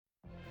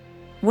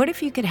What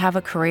if you could have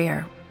a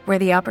career where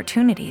the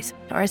opportunities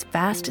are as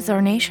vast as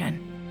our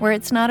nation, where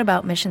it's not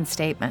about mission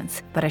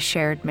statements, but a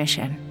shared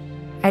mission?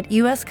 At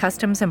U.S.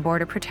 Customs and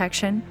Border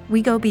Protection,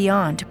 we go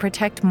beyond to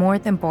protect more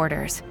than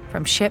borders.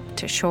 From ship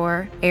to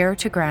shore, air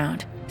to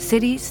ground,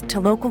 cities to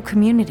local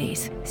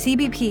communities,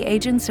 CBP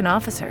agents and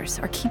officers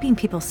are keeping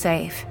people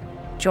safe.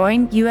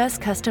 Join U.S.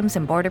 Customs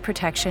and Border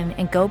Protection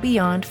and go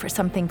beyond for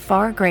something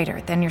far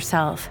greater than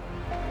yourself.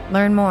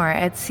 Learn more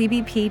at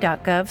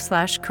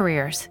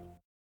cbp.gov/careers.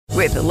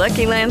 With the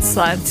Lucky Land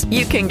Slots,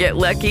 you can get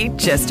lucky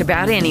just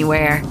about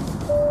anywhere.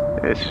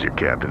 This is your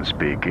captain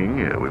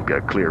speaking. We've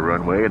got clear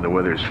runway and the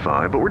weather's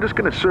fine, but we're just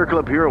going to circle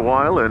up here a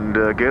while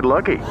and get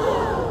lucky.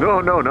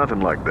 No, nothing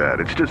like that.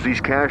 It's just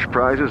these cash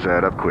prizes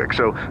add up quick.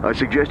 So I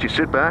suggest you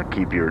sit back,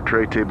 keep your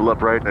tray table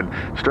upright, and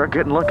start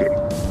getting lucky.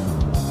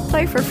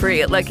 Play for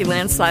free at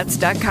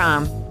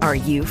LuckyLandSlots.com. Are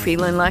you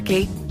feeling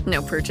lucky?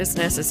 No purchase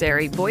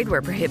necessary. Void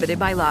where prohibited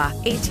by law.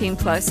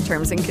 18+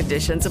 terms and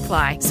conditions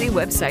apply. See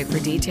website for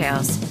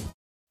details.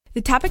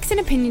 The topics and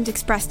opinions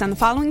expressed on the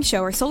following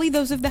show are solely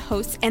those of the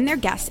hosts and their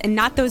guests and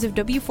not those of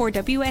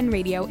W4WN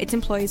Radio, its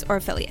employees, or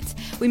affiliates.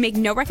 We make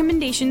no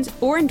recommendations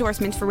or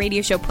endorsements for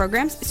radio show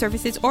programs,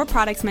 services, or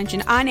products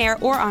mentioned on air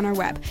or on our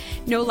web.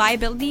 No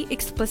liability,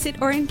 explicit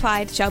or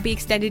implied, shall be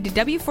extended to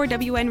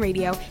W4WN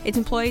Radio, its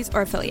employees,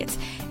 or affiliates.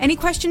 Any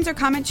questions or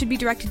comments should be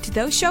directed to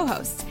those show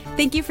hosts.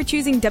 Thank you for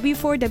choosing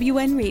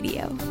W4WN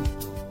Radio.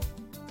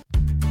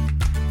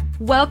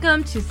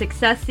 Welcome to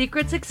Success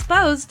Secrets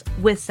Exposed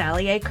with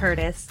Sally A.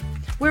 Curtis,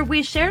 where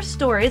we share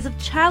stories of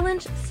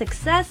challenge,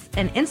 success,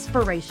 and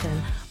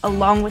inspiration,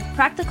 along with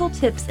practical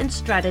tips and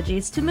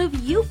strategies to move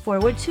you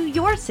forward to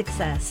your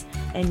success.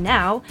 And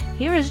now,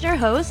 here is your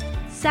host,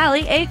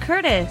 Sally A.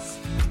 Curtis.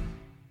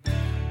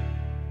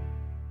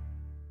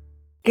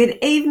 Good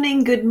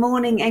evening, good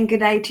morning, and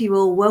good day to you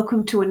all.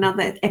 Welcome to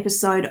another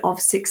episode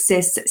of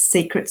Success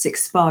Secrets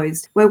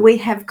Exposed, where we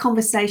have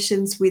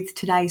conversations with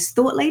today's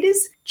thought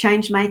leaders,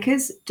 change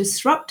makers,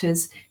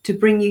 disruptors, to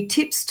bring you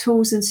tips,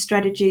 tools, and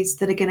strategies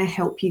that are going to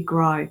help you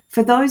grow.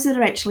 For those that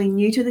are actually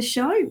new to the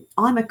show,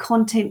 I'm a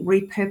content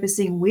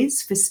repurposing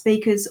whiz for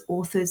speakers,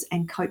 authors,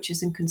 and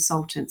coaches and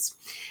consultants.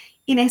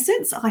 In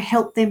essence, I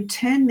help them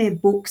turn their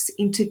books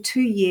into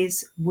 2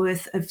 years'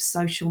 worth of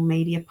social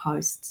media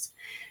posts,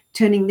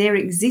 turning their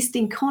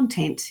existing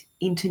content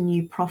into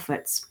new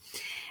profits.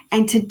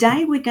 And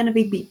today we're going to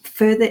be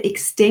further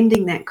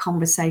extending that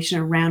conversation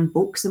around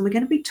books, and we're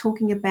going to be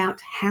talking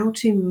about how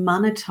to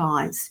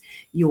monetize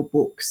your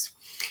books.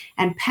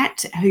 And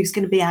Pat, who's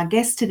going to be our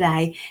guest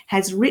today,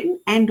 has written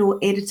and or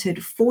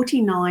edited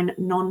 49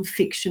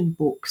 non-fiction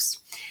books.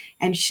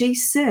 And she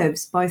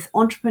serves both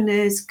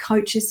entrepreneurs,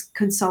 coaches,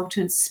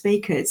 consultants,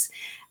 speakers,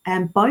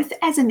 both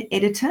as an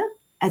editor,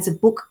 as a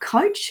book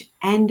coach,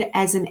 and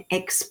as an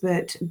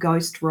expert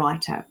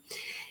ghostwriter.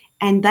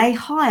 And they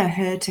hire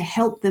her to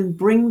help them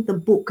bring the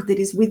book that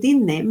is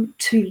within them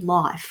to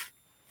life.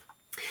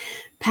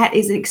 Pat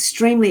is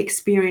extremely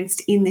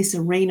experienced in this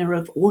arena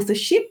of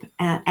authorship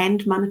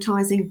and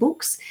monetizing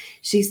books.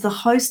 She's the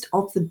host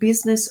of the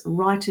Business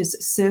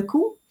Writers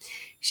Circle.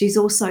 She's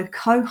also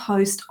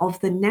co-host of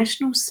the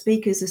National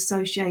Speakers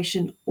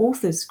Association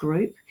Authors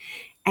Group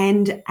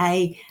and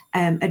a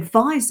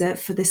advisor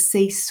for the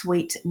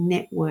C-Suite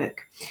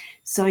Network.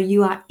 So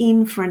you are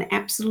in for an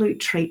absolute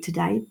treat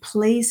today.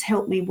 Please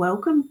help me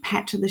welcome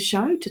Pat to the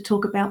show to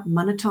talk about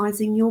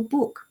monetizing your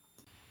book.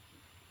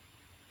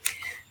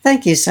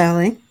 Thank you,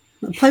 Sally.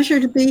 A pleasure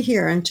to be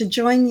here and to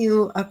join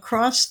you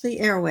across the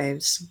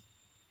airwaves.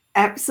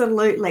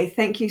 Absolutely.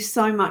 Thank you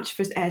so much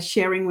for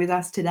sharing with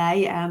us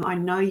today. I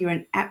know you're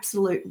an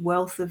absolute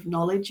wealth of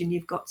knowledge and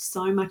you've got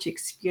so much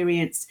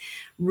experience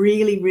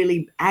really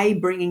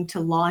bringing to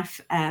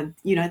life,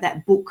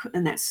 that book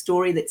and that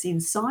story that's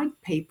inside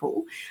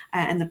people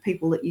and the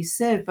people that you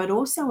serve, but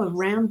also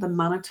around the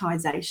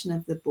monetization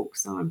of the book.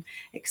 So I'm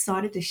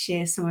excited to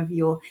share some of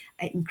your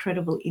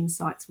incredible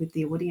insights with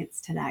the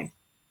audience today.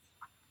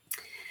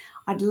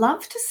 I'd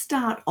love to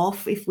start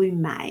off, if we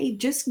may,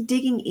 just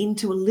digging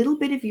into a little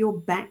bit of your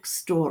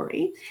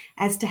backstory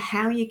as to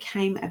how you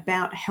came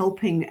about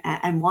helping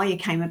and why you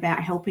came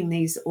about helping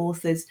these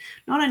authors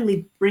not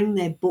only bring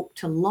their book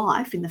to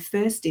life in the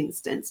first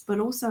instance, but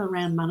also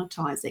around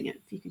monetizing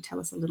it. If you can tell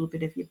us a little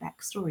bit of your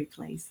backstory,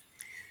 please.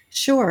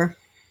 Sure.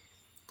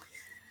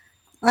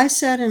 I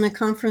sat in a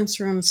conference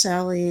room,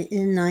 Sally,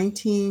 in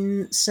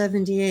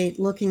 1978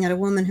 looking at a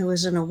woman who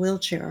was in a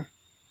wheelchair.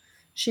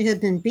 She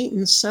had been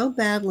beaten so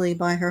badly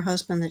by her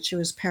husband that she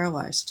was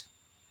paralyzed.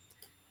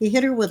 He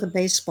hit her with a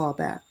baseball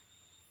bat.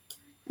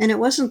 And it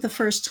wasn't the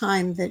first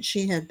time that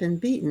she had been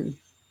beaten.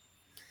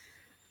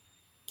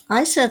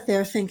 I sat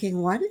there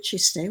thinking, why did she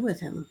stay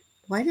with him?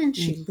 Why didn't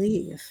she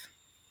leave?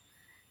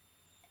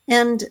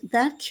 And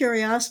that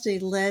curiosity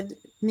led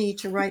me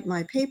to write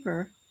my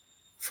paper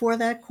for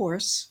that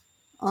course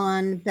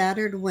on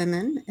battered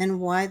women and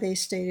why they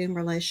stayed in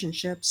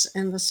relationships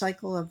and the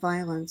cycle of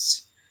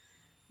violence.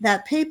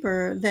 That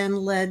paper then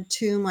led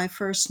to my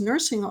first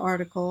nursing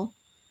article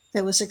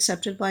that was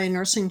accepted by a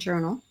nursing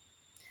journal.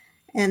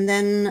 And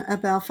then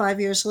about 5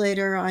 years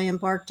later, I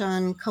embarked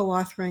on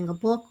co-authoring a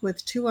book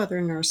with two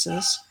other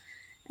nurses.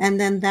 And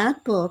then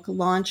that book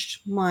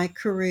launched my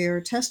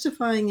career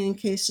testifying in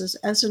cases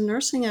as a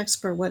nursing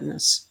expert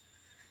witness.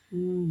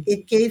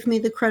 It gave me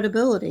the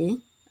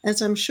credibility,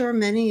 as I'm sure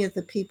many of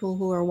the people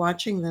who are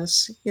watching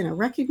this,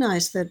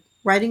 recognize that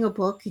writing a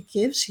book, it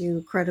gives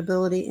you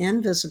credibility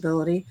and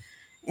visibility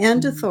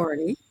and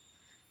authority.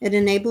 It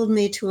enabled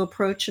me to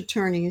approach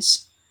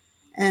attorneys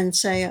and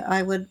say,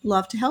 I would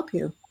love to help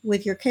you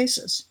with your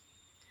cases.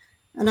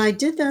 And I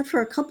did that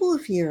for a couple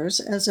of years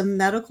as a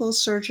medical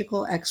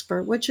surgical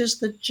expert, which is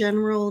the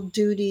general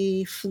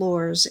duty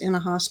floors in a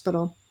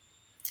hospital.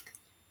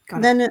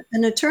 Then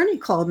an attorney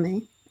called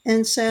me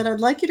and said, I'd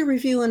like you to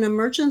review an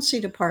emergency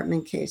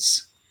department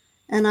case.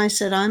 And I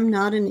said, I'm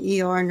not an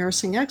ER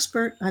nursing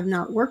expert. I've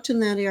not worked in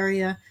that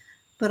area,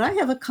 but I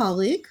have a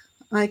colleague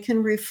I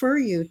can refer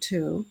you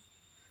to.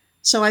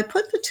 So I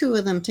put the two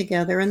of them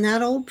together, and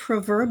that old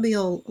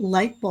proverbial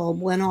light bulb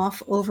went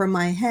off over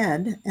my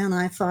head. And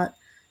I thought,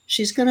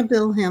 she's going to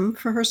bill him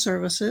for her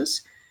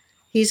services.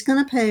 He's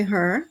going to pay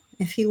her.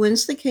 If he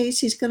wins the case,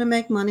 he's going to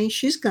make money.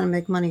 She's going to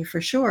make money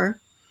for sure,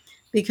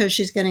 because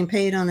she's getting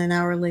paid on an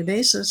hourly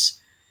basis.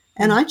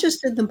 And I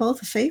just did them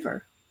both a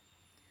favor.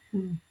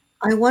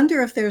 I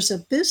wonder if there's a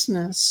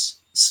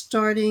business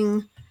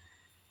starting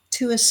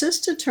to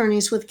assist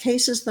attorneys with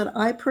cases that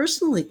I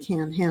personally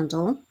can't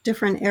handle,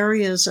 different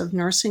areas of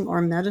nursing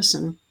or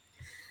medicine.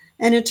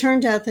 And it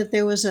turned out that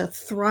there was a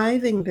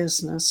thriving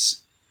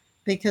business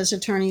because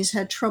attorneys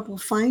had trouble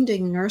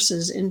finding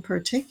nurses in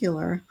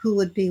particular who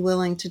would be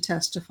willing to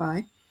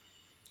testify.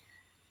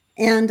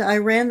 And I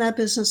ran that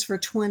business for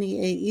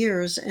 28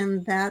 years,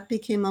 and that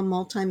became a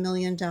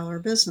multi-million-dollar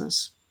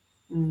business,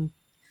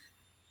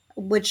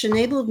 which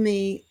enabled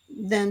me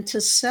then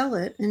to sell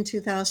it in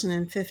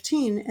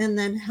 2015 and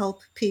then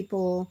help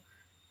people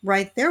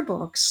write their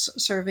books,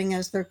 serving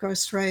as their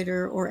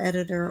ghostwriter or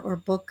editor or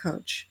book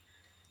coach.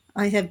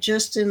 I have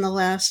just in the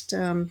last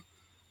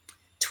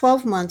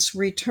 12 months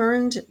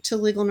returned to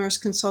legal nurse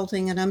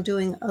consulting, and I'm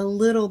doing a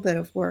little bit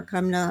of work.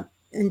 I'm not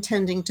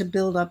intending to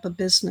build up a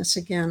business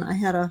again.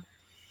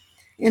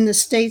 In the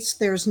States,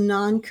 there's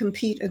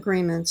non-compete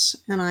agreements,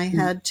 and I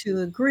had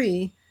to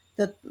agree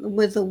that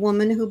with the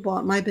woman who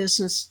bought my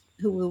business,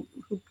 who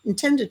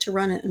intended to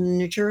run it in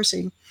New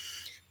Jersey,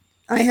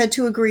 I had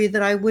to agree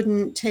that I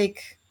wouldn't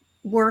take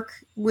work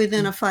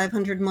within a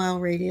 500-mile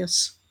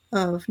radius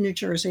of New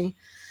Jersey.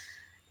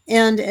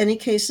 And any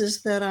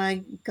cases that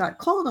I got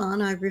called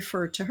on, I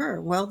referred to her.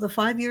 Well, the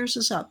 5 years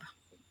is up,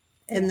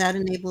 and that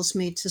enables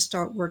me to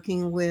start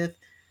working with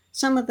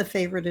some of the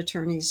favorite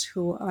attorneys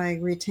who I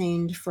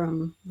retained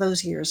from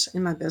those years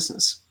in my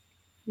business.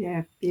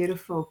 Yeah,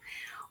 beautiful.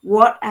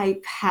 What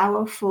a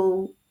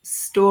powerful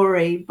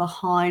story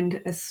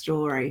behind a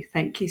story.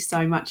 Thank you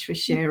so much for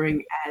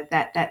sharing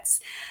that.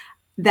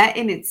 That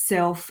in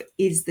itself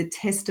is the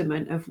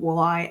testament of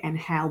why and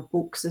how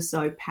books are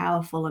so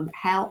powerful, and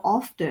how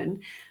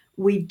often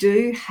we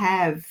do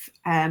have,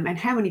 and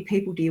how many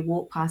people do you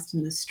walk past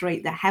in the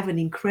street that have an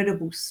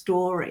incredible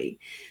story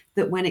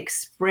that, when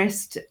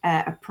expressed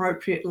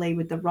appropriately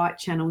with the right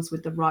channels,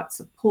 with the right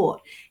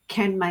support,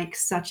 can make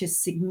such a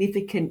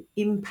significant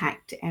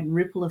impact and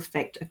ripple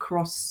effect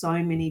across so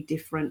many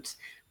different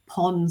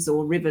ponds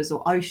or rivers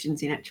or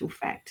oceans, in actual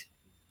fact.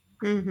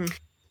 Mm-hmm.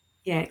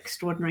 Yeah,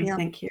 extraordinary. Yeah.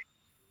 Thank you.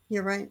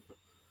 You're right.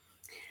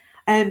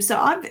 So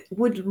I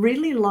would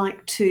really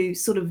like to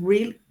sort of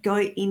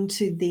go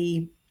into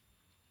the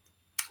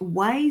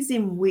ways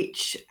in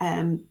which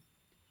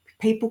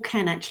people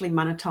can actually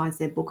monetize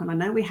their book. And I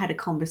know we had a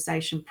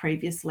conversation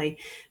previously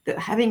that,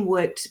 having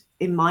worked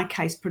in my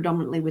case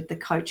predominantly with the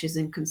coaches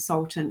and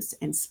consultants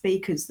and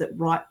speakers that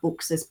write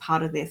books as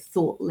part of their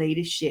thought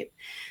leadership,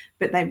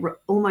 but they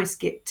almost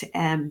get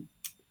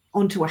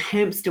onto a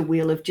hamster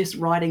wheel of just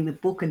writing the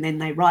book, and then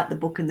they write the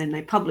book and then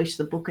they publish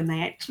the book, and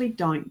they actually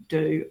don't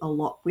do a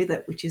lot with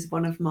it, which is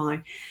one of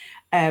my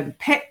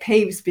pet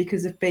peeves,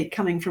 because of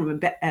coming from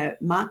a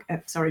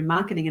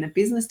marketing and a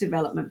business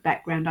development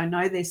background. I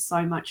know there's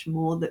so much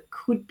more that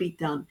could be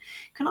done.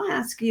 Can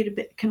I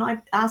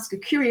ask a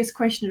curious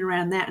question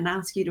around that, and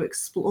ask you to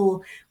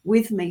explore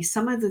with me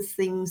some of the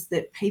things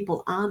that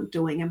people aren't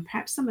doing, and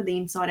perhaps some of the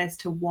insight as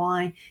to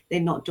why they're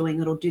not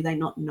doing it, or do they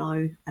not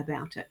know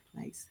about it,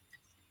 please?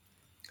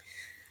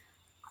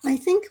 I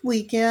think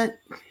we get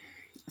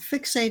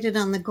fixated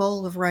on the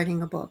goal of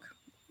writing a book.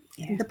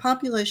 Yeah. The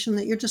population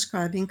that you're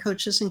describing,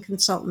 coaches and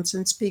consultants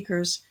and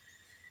speakers,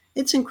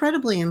 it's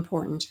incredibly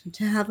important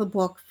to have a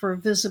book for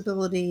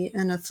visibility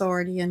and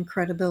authority and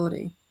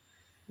credibility.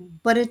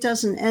 But it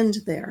doesn't end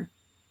there.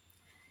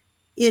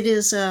 It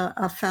is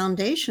a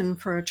foundation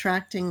for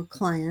attracting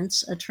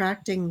clients,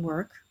 attracting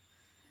work.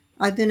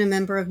 I've been a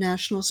member of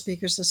National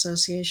Speakers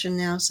Association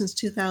now since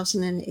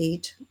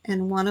 2008,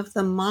 and one of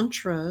the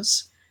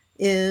mantras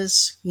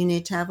is you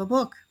need to have a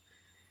book.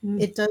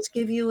 It does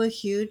give you a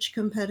huge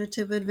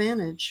competitive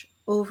advantage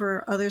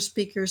over other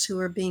speakers who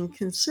are being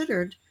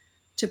considered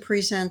to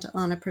present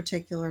on a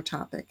particular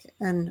topic.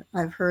 And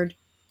I've heard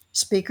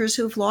speakers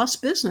who've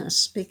lost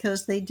business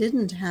because they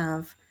didn't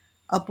have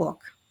a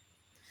book.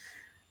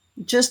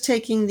 Just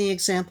taking the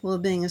example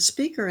of being a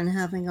speaker and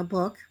having a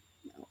book,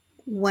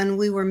 when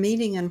we were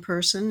meeting in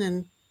person,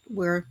 and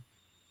we're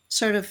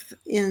sort of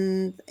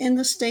in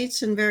the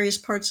States and various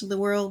parts of the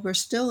world, we're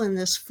still in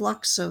this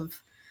flux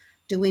of,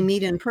 do we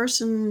meet in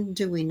person?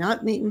 Do we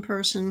not meet in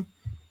person?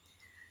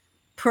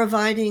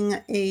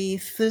 Providing a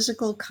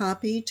physical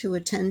copy to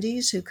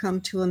attendees who come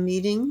to a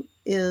meeting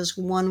is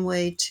one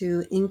way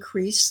to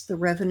increase the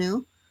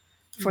revenue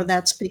for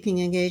that speaking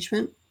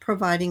engagement.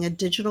 Providing a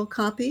digital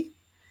copy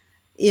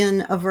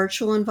in a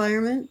virtual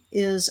environment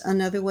is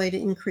another way to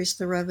increase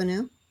the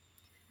revenue.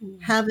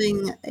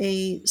 Having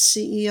a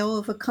CEO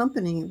of a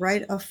company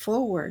write a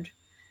foreword,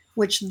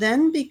 which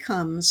then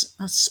becomes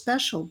a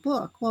special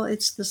book. Well,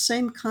 it's the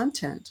same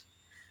content,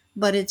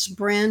 but it's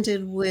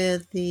branded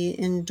with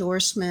the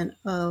endorsement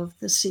of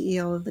the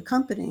CEO of the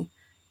company.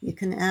 You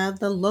can add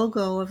the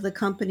logo of the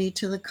company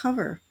to the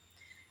cover.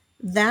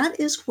 That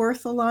is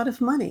worth a lot of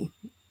money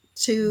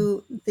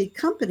to the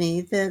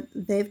company, that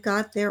they've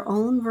got their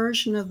own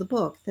version of the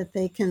book that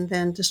they can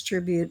then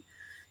distribute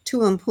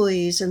to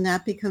employees, and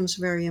that becomes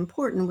very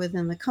important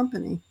within the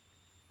company.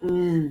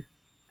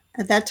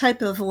 That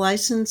type of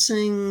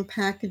licensing,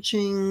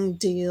 packaging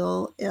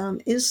deal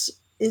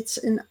it's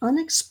an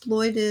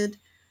unexploited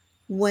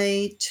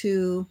way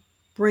to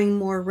bring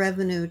more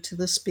revenue to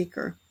the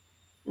speaker.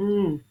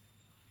 And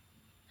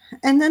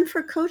then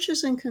for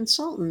coaches and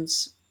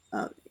consultants,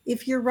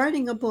 if you're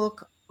writing a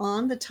book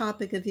on the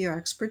topic of your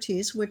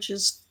expertise, which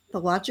is the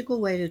logical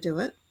way to do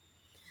it,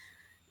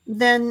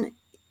 then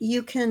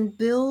you can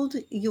build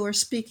your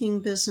speaking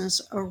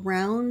business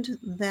around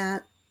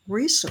that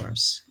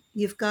resource.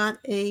 You've got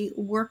a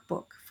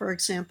workbook, for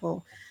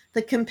example,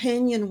 the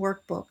companion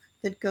workbook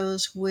that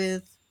goes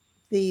with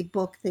the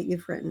book that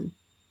you've written.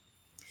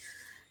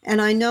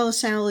 And I know,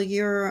 Sally,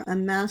 you're a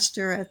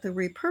master at the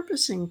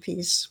repurposing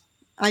piece.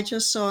 I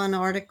just saw an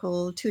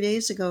article 2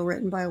 days ago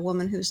written by a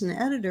woman who's an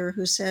editor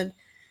who said,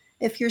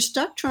 if you're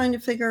stuck trying to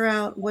figure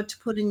out what to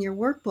put in your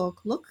workbook,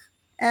 look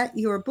at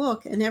your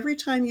book, and every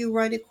time you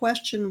write a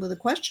question with a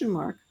question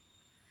mark,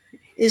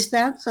 is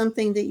that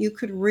something that you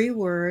could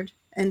reword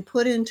and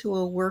put into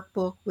a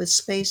workbook with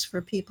space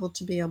for people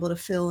to be able to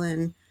fill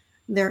in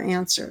their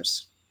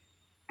answers?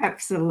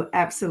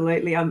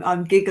 Absolutely.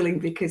 I'm giggling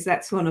because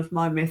that's one of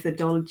my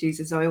methodologies,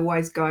 is I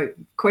always go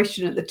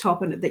question at the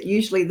top, and that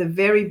usually the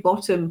very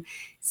bottom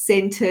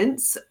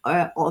sentence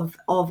of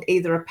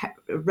either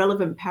a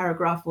relevant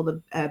paragraph or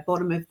the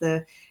bottom of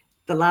the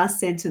last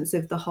sentence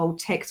of the whole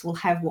text will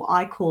have what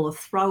I call a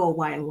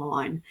throwaway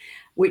line,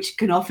 which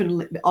can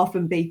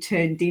often be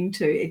turned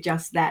into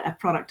just that, a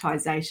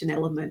productization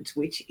element,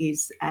 which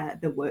is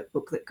the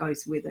workbook that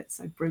goes with it.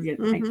 So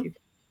brilliant. Thank you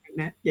for doing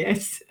that.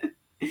 Yes.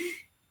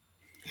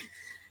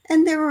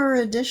 And there are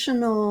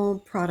additional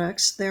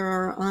products. There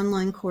are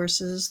online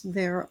courses.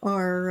 There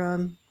are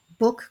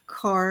book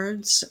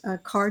cards,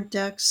 card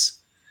decks.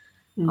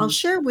 I'll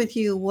share with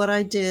you what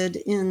I did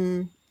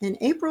in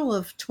April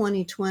of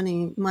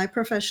 2020. My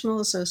professional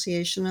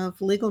association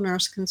of legal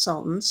nurse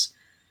consultants,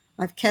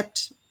 I've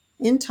kept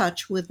in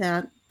touch with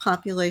that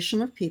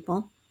population of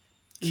people,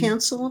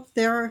 canceled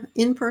their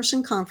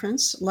in-person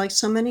conference, like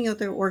so many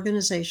other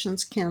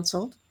organizations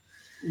canceled.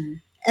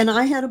 And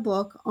I had a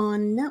book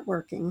on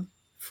networking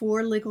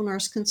for legal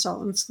nurse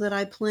consultants that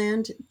I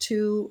planned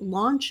to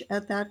launch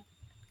at that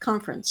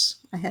conference.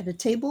 I had a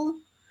table,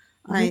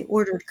 I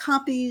ordered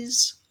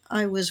copies,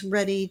 I was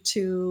ready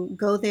to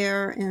go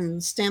there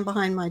and stand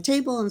behind my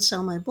table and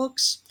sell my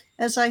books,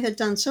 as I had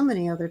done so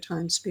many other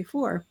times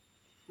before.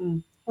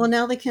 Well,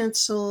 now the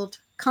canceled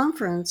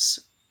conference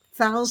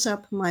fouls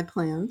up my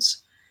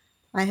plans.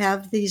 I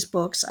have these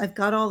books, I've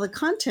got all the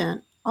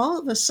content. All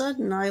of a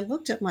sudden, I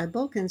looked at my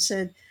book and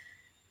said,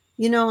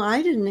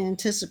 I didn't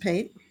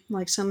anticipate,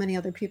 like so many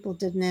other people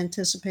didn't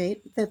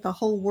anticipate, that the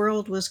whole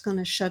world was going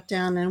to shut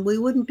down and we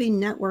wouldn't be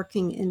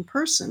networking in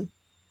person.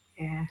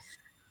 Yeah.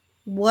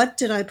 What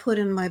did I put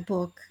in my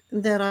book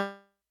that I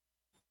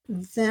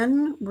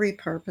then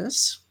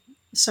repurpose?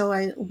 So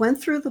I went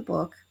through the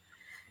book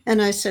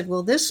and I said,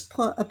 well, this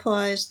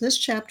applies, this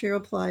chapter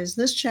applies,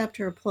 this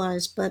chapter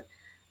applies, but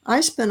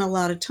I spent a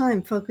lot of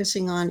time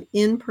focusing on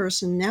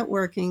in-person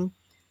networking.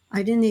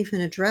 I didn't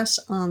even address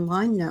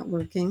online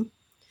networking.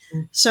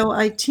 So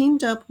I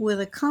teamed up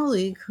with a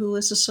colleague who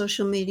is a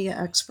social media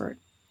expert.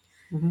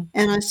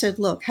 And I said,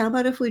 look, how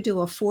about if we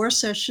do a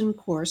 4-session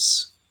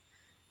course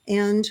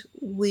and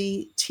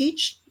we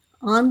teach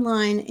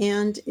online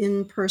and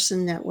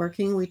in-person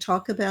networking. We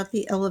talk about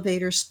the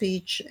elevator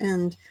speech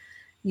and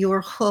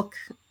your hook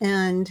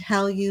and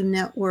how you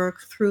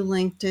network through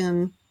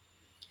LinkedIn.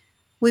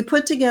 We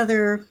put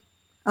together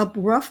a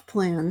rough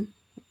plan.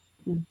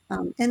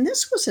 And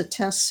this was a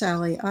test,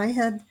 Sally.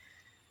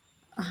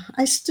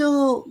 I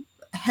still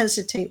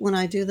hesitate when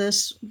I do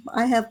this.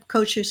 I have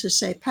coaches who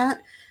say,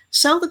 Pat,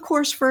 sell the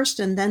course first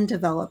and then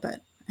develop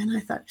it. And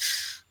I thought,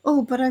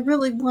 but I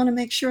really want to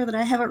make sure that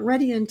I have it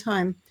ready in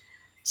time.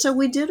 So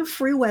we did a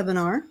free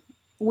webinar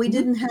we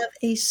didn't have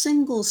a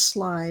single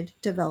slide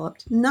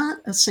developed, not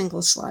a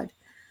single slide.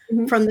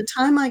 From the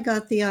time I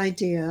got the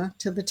idea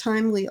to the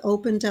time we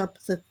opened up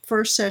the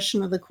first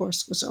session of the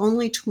course was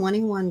only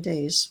 21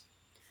 days.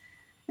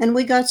 And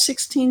we got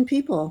 16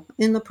 people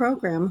in the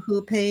program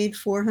who paid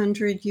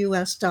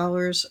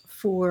 $400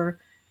 for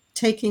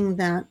taking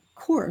that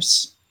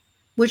course,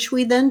 which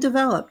we then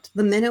developed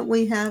the minute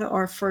we had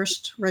our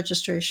first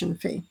registration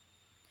fee.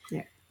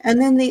 Yeah.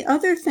 And then the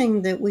other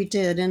thing that we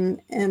did,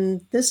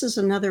 and this is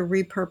another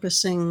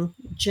repurposing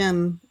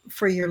gem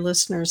for your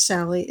listeners,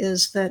 Sally,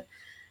 is that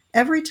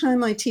every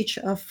time I teach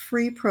a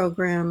free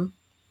program,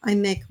 I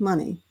make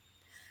money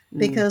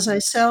because I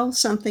sell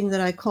something that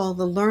I call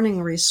the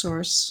learning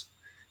resource,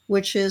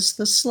 which is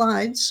the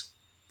slides,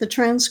 the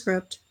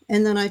transcript,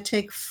 and then I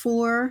take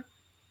 4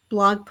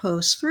 blog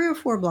posts, 3 or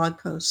 4 blog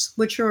posts,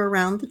 which are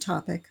around the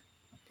topic.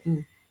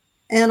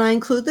 And I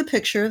include the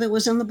picture that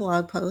was in the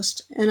blog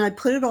post, and I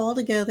put it all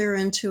together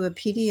into a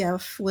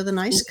PDF with a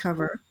nice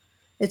cover.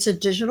 It's a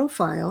digital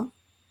file.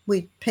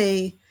 We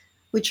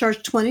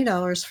charge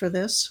 $20 for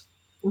this.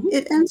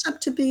 It ends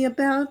up to be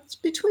about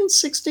between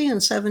 60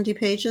 and 70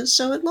 pages,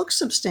 so it looks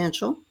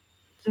substantial.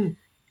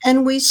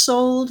 And we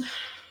sold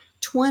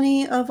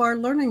 20 of our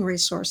learning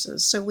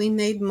resources. So we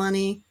made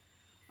money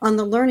on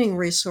the learning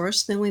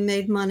resource, then we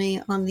made money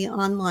on the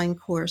online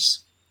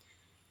course.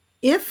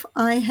 If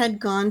I had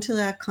gone to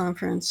that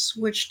conference,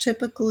 which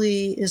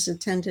typically is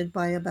attended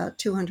by about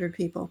 200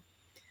 people,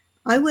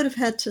 I would have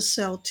had to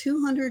sell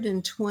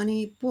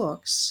 220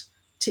 books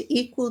to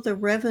equal the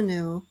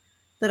revenue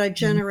that I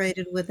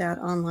generated with that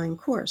online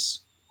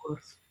course.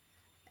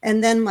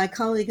 And then my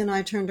colleague and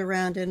I turned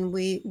around and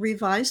we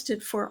revised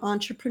it for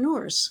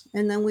entrepreneurs.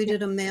 And then we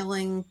did a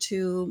mailing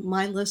to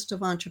my list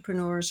of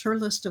entrepreneurs, her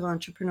list of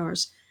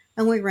entrepreneurs,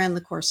 and we ran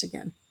the course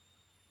again.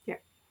 Yeah,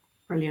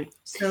 brilliant.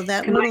 So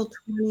that little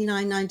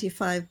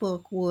 $29.95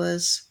 book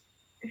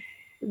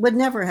would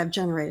never have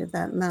generated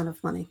that amount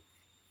of money.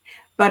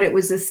 But it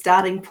was the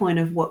starting point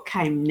of what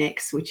came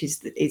next, which is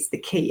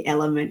the key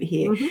element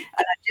here. And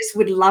I just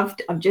would love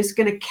to, I'm just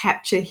going to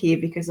capture here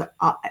because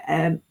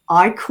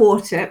I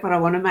caught it, but I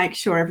want to make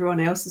sure everyone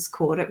else has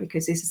caught it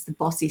because this is the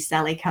bossy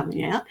Sally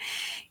coming out,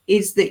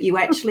 is that you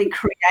actually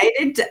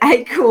created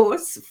a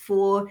course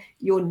for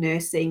your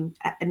nursing,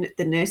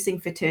 the nursing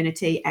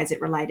fraternity as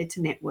it related to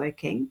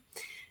networking.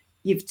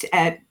 You've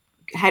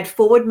had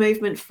forward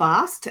movement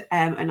fast,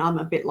 and I'm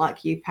a bit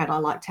like you, Pat. I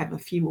like to have a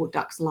few more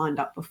ducks lined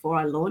up before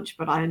I launch,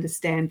 but I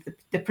understand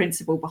the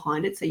principle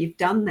behind it. So you've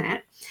done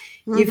that.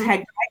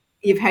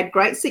 You've had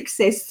great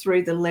success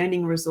through the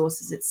learning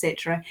resources,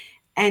 etc.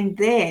 And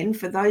then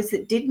for those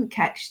that didn't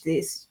catch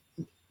this,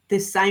 the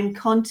same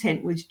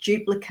content was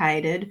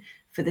duplicated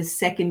for the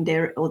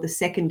secondary or the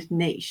second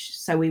niche.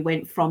 So we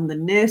went from the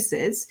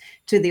nurses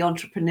to the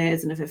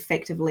entrepreneurs and have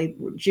effectively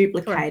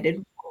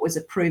duplicated what was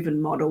a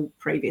proven model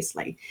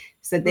previously.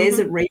 So there's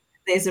an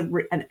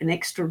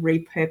extra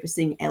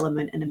repurposing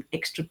element and an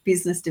extra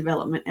business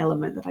development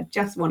element that I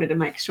just wanted to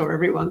make sure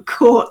everyone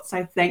caught.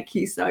 So thank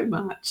you so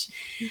much.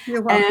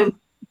 You're welcome.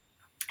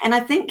 And I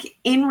think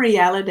in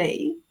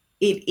reality,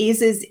 it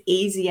is as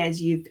easy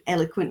as you've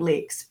eloquently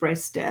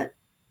expressed it,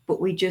 but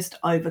we just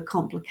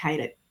overcomplicate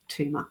it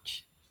too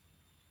much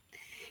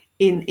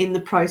in the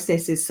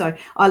processes. So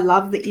I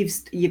love that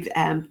you've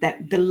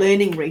that the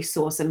learning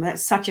resource, and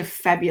that's such a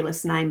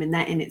fabulous name, and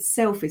that in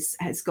itself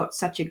has got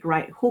such a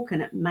great hook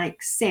and it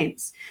makes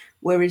sense.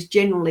 Whereas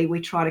generally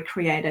we try to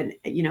create an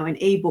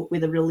ebook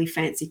with a really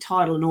fancy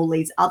title and all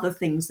these other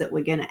things that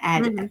we're going to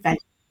add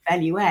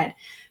value add.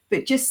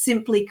 But just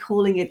simply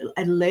calling it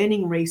a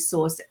learning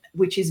resource,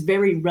 which is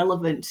very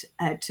relevant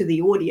to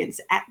the audience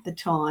at the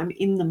time,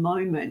 in the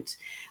moment,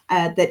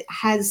 that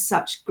has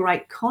such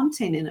great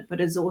content in it, but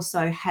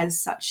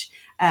has such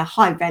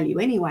high value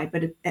anyway,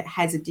 but it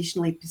has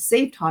additionally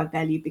perceived high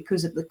value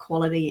because of the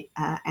quality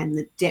and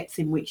the depth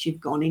in which you've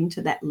gone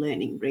into that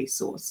learning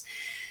resource.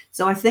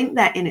 So I think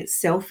that in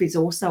itself is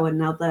also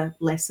another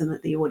lesson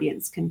that the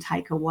audience can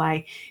take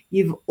away.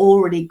 You've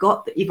already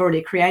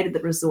created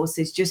the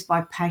resources just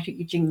by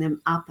packaging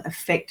them up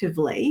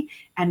effectively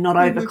and not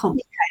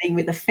overcomplicating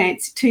with a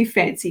too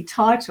fancy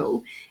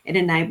title. It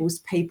enables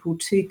people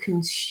to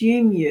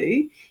consume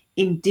you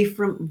in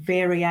different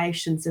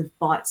variations of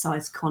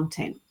bite-sized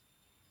content.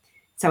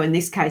 So in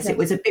this case, it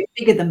was a bit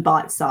bigger than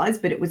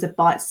bite-sized, but it was a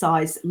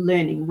bite-sized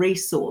learning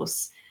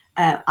resource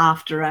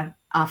after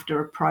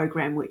a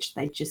program which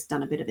they've just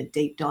done a bit of a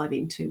deep dive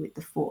into with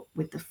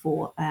the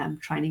four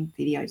training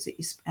videos that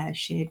you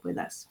shared with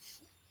us.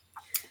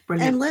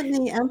 Brilliant. And let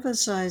me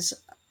emphasize,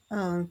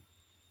 I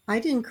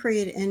didn't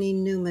create any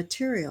new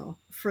material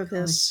for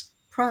this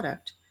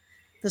product.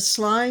 The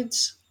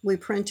slides, we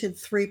printed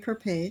 3 per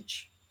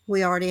page.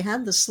 We already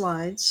had the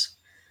slides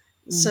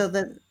so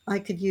that I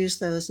could use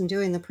those in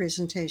doing the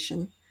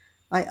presentation.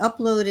 I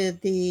uploaded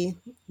the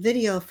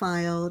video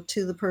file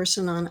to the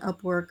person on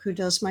Upwork who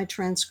does my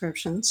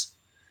transcriptions.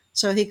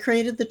 So he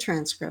created the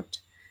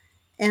transcript.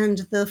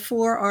 And the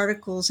 4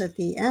 articles at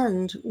the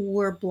end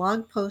were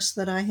blog posts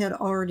that I had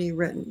already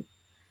written.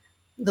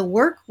 The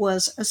work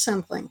was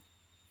assembling.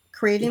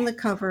 creating the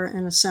cover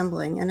and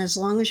assembling. And as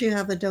long as you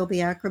have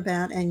Adobe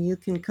Acrobat and you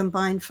can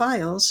combine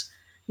files,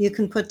 you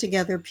can put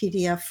together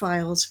PDF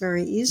files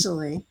very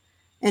easily.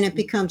 And it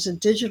becomes a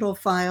digital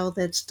file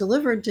that's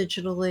delivered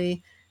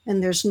digitally,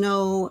 and there's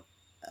no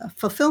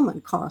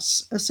fulfillment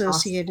costs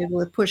associated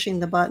with pushing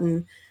the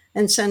button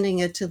and sending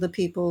it to the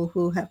people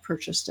who have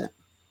purchased it.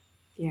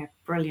 Yeah,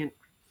 brilliant.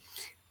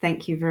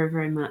 Thank you very,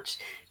 very much.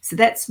 So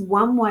that's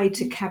one way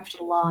to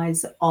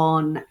capitalize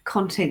on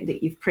content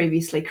that you've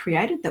previously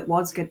created that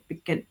was going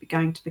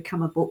to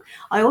become a book.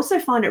 I also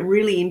find it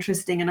really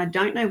interesting, and I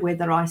don't know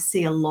whether I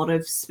see a lot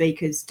of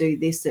speakers do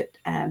this at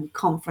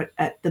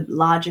the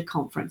larger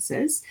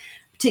conferences,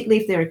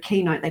 particularly if they're a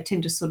keynote. They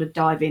tend to sort of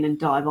dive in and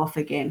dive off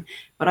again.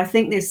 But I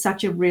think there's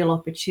such a real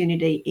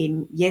opportunity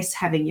in, yes,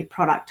 having your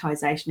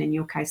productization, in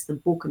your case, the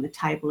book and the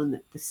table and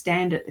the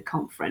stand at the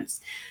conference,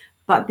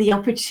 but the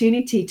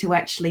opportunity to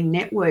actually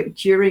network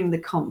during the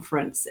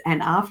conference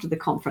and after the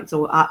conference,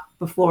 or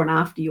before and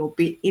after your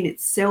bit in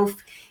itself,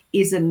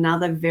 is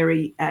another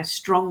very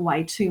strong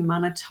way to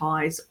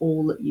monetize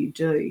all that you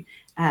do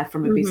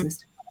from a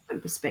business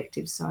development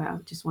perspective. So I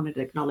just wanted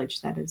to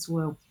acknowledge that as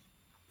well.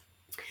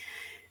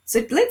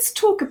 So let's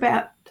talk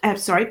about,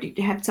 sorry, did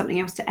you have something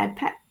else to add,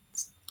 Pat?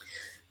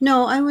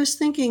 No, I was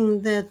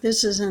thinking that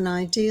this is an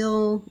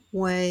ideal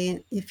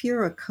way, if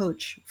you're a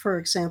coach, for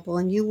example,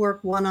 and you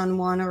work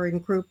one-on-one or in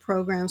group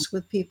programs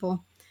with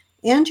people,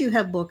 and you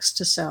have books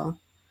to sell,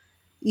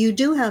 you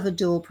do have a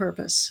dual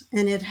purpose.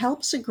 And it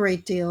helps a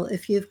great deal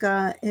if you've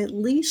got at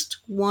least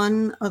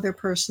one other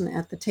person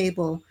at the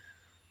table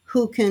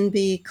who can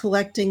be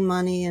collecting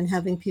money and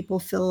having people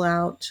fill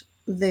out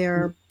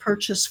their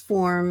purchase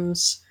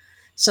forms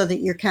so that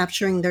you're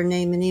capturing their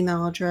name and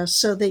email address,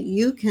 so that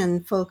you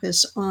can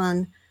focus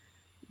on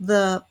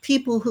the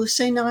people who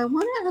say, "No, I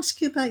want to ask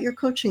you about your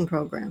coaching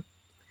program."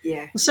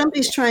 Yeah. Well,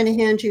 somebody's trying to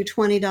hand you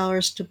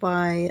 $20 to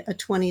buy a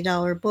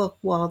 $20 book,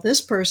 while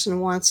this person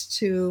wants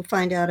to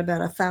find out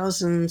about a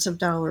thousands of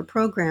dollar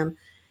program.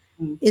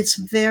 It's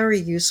very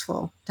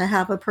useful to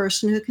have a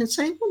person who can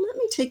say, "Well, let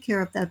me take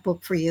care of that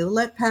book for you.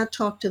 Let Pat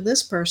talk to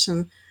this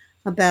person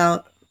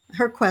about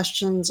her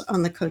questions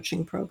on the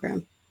coaching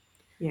program."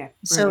 Yeah.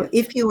 So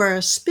if you are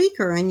a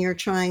speaker and you're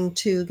trying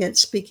to get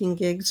speaking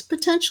gigs,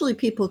 potentially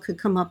people could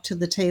come up to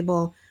the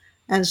table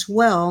as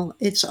well.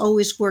 It's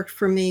always worked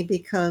for me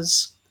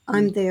because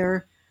I'm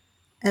there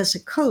as a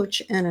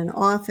coach and an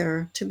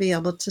author to be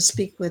able to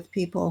speak with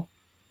people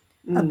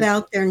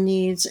about their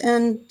needs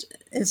and,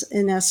 is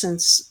in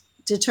essence,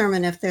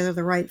 determine if they're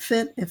the right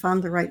fit, if I'm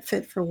the right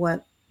fit for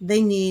what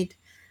they need.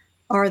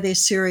 Are they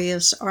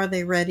serious? Are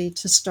they ready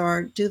to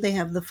start? Do they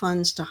have the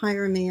funds to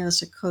hire me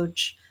as a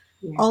coach?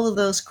 Yeah. All of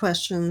those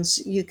questions,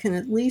 you can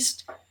at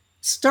least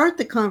start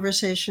the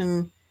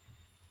conversation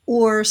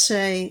or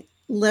say,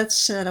 let's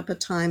set up a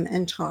time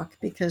and talk,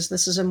 because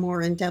this is a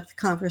more in-depth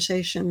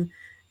conversation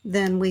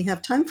than we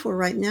have time for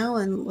right now,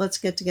 and let's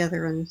get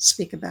together and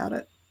speak about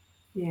it.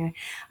 Yeah.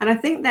 And I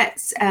think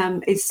that's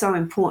it's so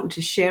important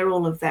to share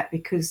all of that,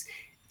 because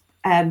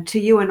to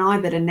you and I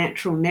that are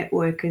natural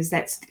networkers,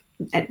 that's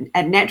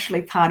a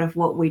naturally part of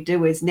what we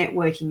do as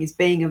networking, is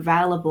being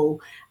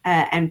available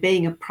and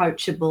being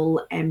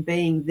approachable and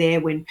being there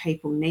when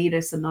people need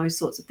us and those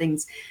sorts of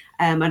things.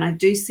 And I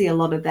do see a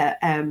lot of that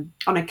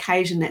on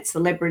occasion, that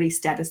celebrity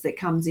status that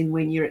comes in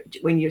when you're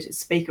a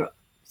speaker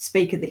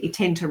that you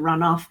tend to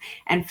run off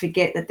and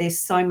forget that there's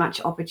so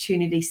much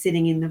opportunity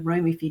sitting in the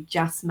room if you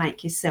just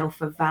make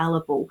yourself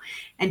available.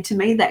 And to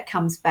me, that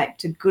comes back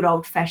to good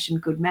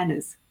old-fashioned good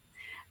manners.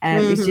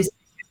 It's just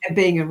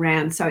being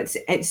around. So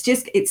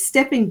it's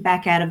stepping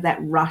back out of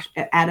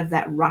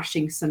that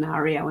rushing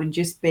scenario and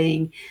just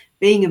being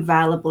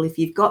available. If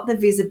you've got the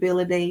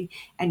visibility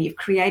and you've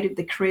created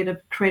the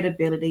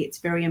credibility, it's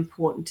very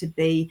important to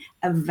be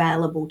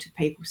available to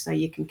people so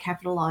you can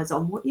capitalize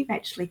on what you've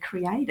actually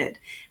created.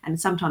 And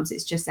sometimes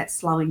it's just that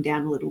slowing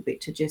down a little bit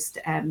to just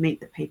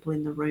meet the people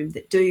in the room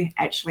that do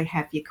actually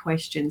have your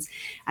questions.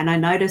 And I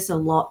notice a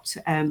lot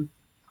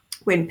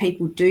when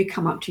people do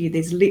come up to you,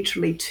 there's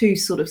literally two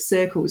sort of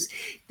circles.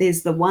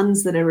 There's the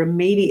ones that are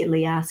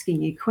immediately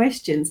asking you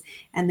questions,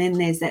 and then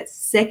there's that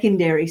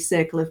secondary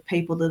circle of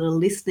people that are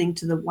listening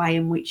to the way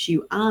in which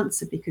you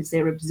answer, because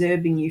they're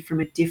observing you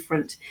from a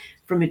different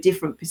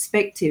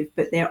perspective,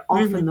 but they're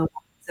often the ones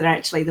that are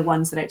actually the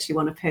ones that actually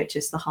want to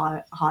purchase the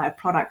higher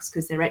products,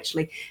 because they're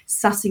actually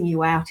sussing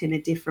you out in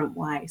a different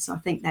way. So I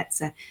think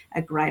that's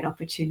a great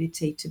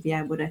opportunity to be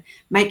able to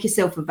make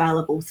yourself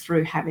available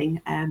through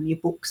having your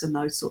books and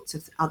those sorts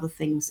of other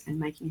things, and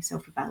making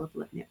yourself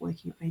available at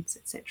networking events,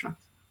 etc.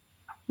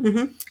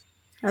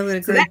 I would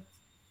agree.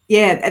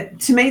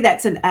 To me,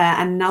 that's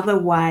another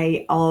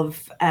way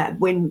of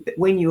when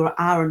you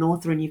are an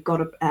author and you've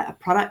got a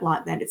product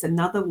like that, it's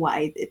another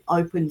way that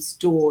opens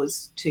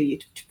doors to you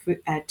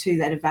to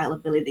that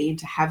availability and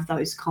to have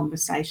those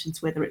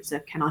conversations, whether it's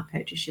can I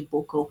purchase your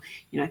book, or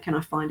can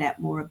I find out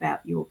more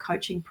about your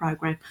coaching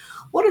program.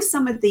 What are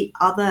some of the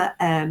other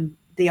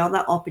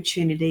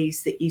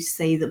opportunities that you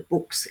see that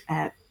books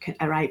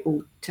are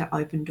able to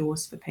open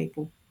doors for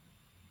people?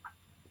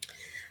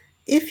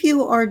 If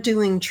you are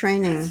doing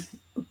training,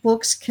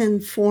 books can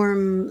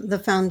form the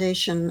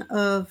foundation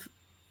of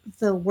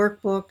the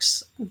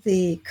workbooks,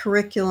 the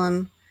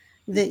curriculum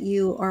that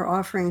you are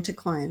offering to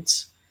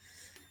clients.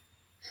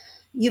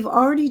 You've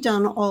already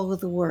done all of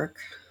the work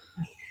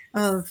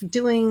of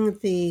doing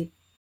the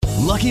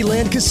Lucky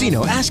Land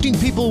Casino, asking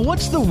people,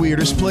 what's the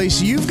weirdest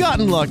place you've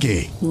gotten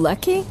lucky?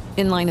 Lucky?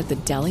 In line at the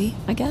deli,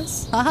 I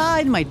guess? Aha,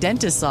 in my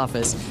dentist's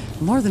office.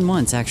 More than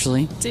once,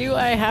 actually. Do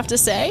I have to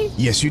say?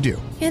 Yes, you do.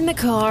 In the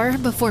car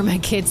before my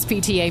kids'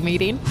 PTA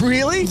meeting.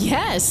 Really?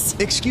 Yes.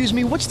 Excuse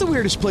me, what's the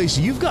weirdest place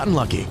you've gotten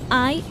lucky?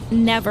 I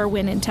never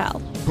win and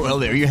tell. Well,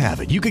 there you have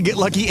it. You can get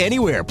lucky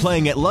anywhere,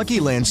 playing at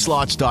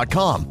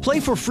LuckyLandSlots.com.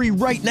 Play for free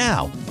right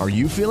now. Are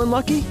you feeling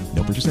lucky?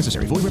 No purchase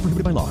necessary. Void where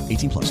prohibited by law.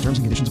 18+. Terms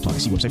and conditions apply.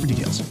 See website for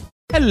details.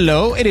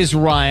 Hello, it is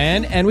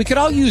Ryan, and we could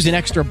all use an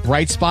extra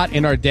bright spot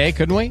in our day,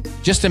 couldn't we?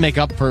 Just to make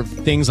up for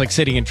things like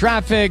sitting in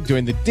traffic,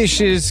 doing the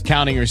dishes,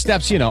 counting your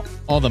steps, you know,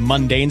 all the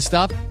mundane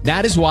stuff.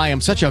 That is why I'm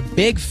such a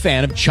big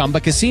fan of Chumba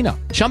Casino.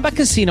 Chumba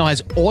Casino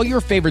has all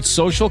your favorite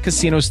social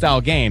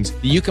casino-style games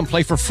that you can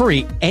play for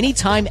free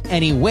anytime,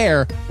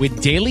 anywhere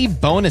with daily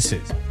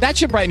bonuses. That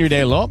should brighten your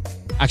day a little.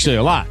 Actually,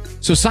 a lot.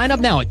 So sign up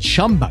now at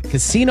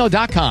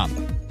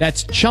ChumbaCasino.com.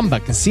 That's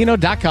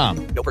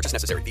ChumbaCasino.com. No purchase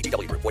necessary.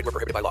 VGW Group. Void where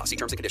prohibited by law. See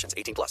terms and conditions.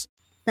 18+.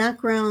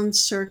 background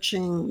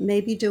searching,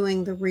 maybe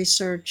doing the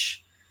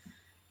research.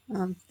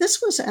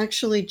 This was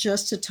actually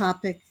just a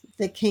topic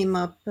that came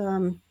up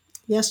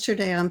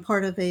yesterday. I'm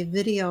part of a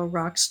video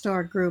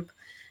rockstar group.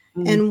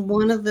 And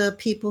one of the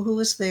people who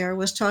was there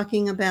was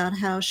talking about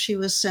how she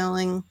was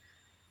selling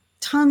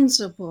tons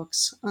of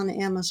books on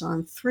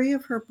Amazon. 3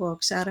 of her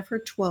books out of her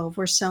 12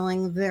 were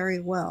selling very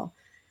well.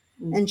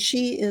 And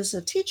she is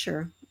a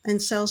teacher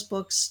and sells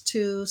books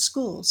to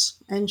schools.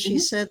 And she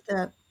said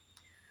that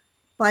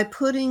by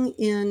putting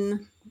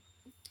in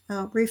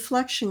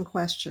reflection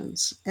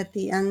questions at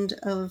the end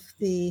of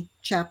the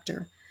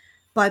chapter,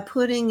 by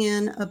putting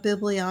in a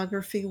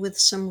bibliography with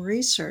some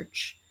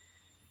research,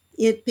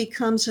 it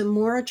becomes a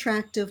more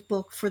attractive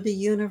book for the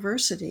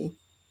university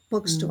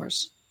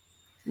bookstores.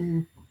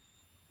 And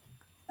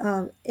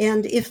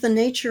if the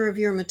nature of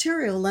your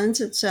material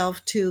lends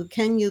itself to,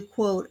 can you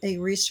quote a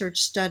research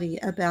study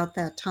about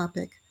that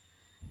topic?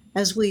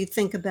 As we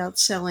think about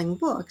selling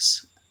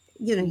books,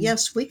 you know,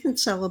 yes, we can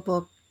sell a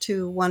book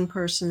to one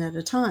person at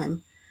a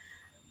time,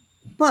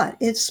 but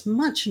it's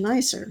much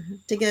nicer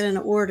to get an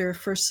order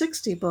for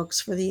 60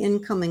 books for the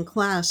incoming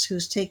class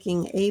who's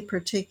taking a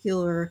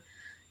particular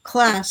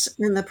class,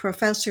 and the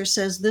professor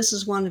says, this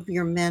is one of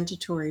your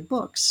mandatory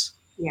books.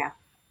 Yeah.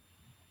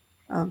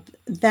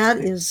 That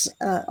is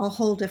a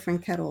whole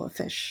different kettle of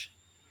fish.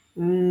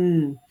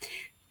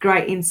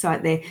 Great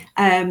insight there.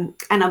 And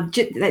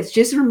that's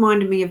just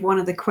reminded me of one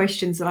of the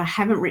questions that I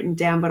haven't written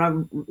down, but I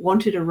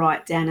wanted to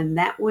write down, and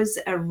that was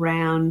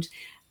around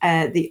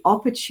the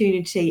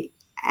opportunity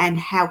and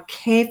how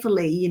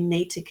carefully you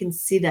need to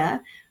consider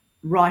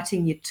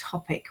writing your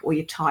topic or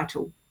your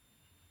title.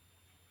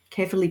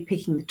 Carefully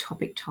picking the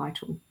topic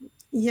title.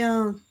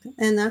 Yeah,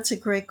 and that's a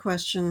great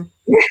question.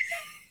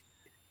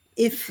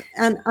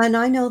 And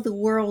I know the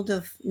world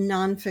of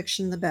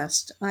nonfiction the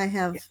best.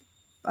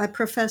 I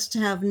profess to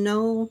have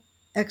no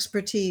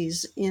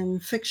expertise in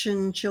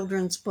fiction,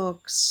 children's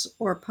books,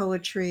 or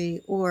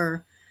poetry,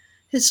 or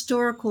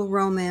historical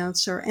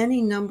romance, or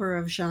any number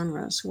of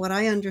genres. What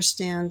I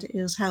understand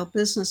is how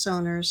business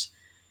owners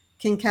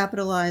can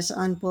capitalize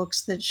on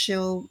books that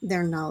show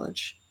their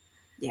knowledge.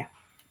 Yeah.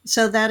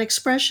 So that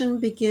expression,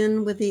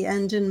 begin with the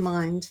end in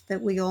mind,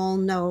 that we all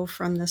know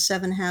from the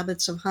 7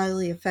 Habits of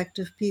Highly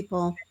Effective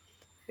People,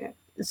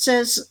 it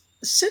says,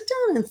 sit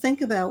down and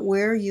think about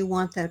where you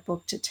want that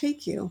book to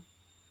take you.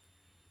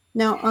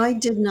 Now, I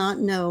did not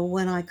know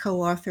when I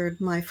co-authored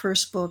my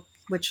first book,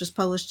 which was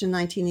published in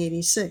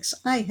 1986,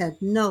 I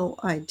had no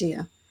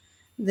idea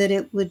that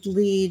it would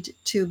lead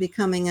to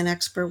becoming an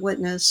expert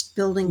witness,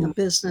 building a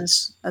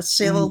business, a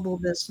saleable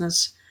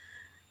business.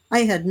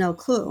 I had no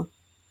clue.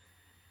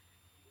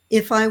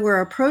 If I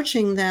were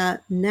approaching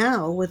that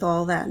now with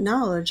all that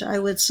knowledge, I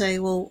would say,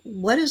 well,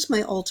 what is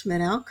my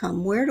ultimate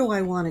outcome? Where do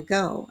I want to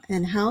go?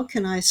 And how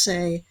can I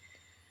say,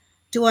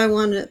 do I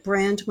want to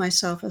brand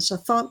myself as a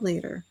thought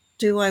leader?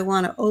 Do I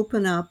want to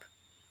open up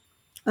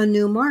a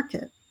new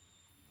market?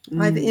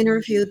 I've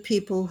interviewed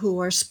people who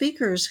are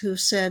speakers who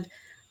said,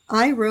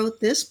 I wrote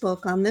this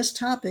book on this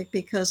topic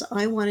because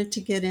I wanted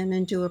to get in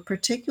and do a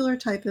particular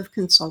type of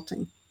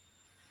consulting.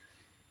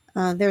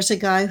 There's a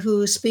guy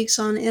who speaks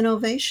on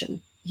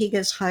innovation. He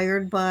gets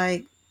hired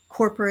by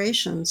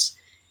corporations.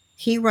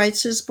 He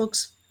writes his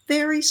books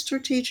very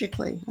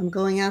strategically. I'm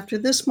going after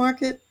this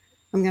market.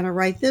 I'm going to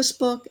write this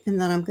book, and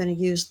then I'm going to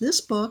use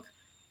this book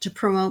to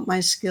promote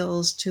my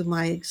skills to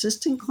my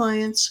existing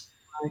clients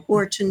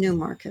or to new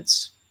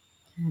markets.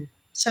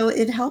 So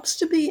it helps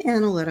to be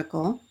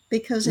analytical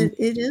because it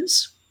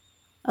is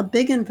a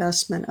big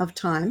investment of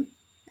time,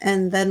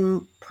 and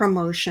then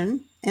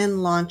promotion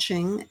and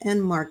launching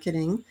and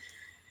marketing.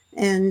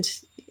 And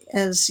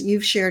as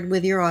you've shared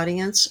with your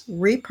audience,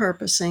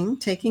 repurposing,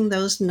 taking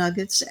those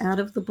nuggets out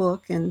of the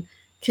book and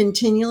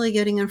continually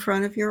getting in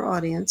front of your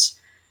audience,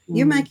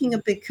 you're making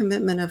a big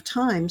commitment of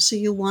time. So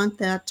you want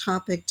that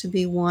topic to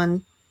be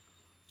one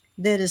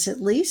that is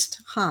at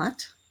least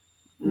hot,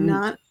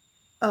 not,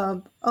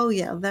 oh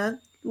yeah, that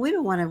we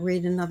don't want to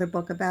read another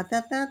book about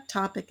that. That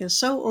topic is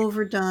so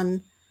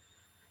overdone.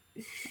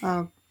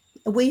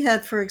 We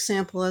had, for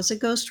example, as a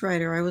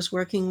ghostwriter, I was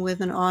working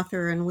with an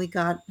author and we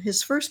got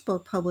his first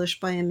book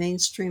published by a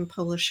mainstream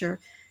publisher.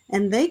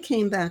 And they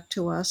came back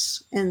to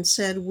us and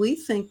said, we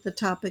think the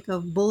topic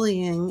of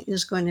bullying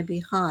is going to be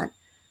hot.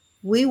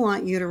 We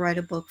want you to write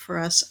a book for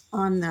us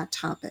on that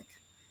topic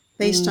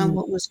based on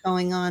what was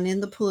going on in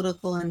the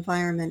political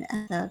environment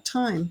at that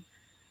time.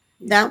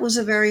 That was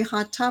a very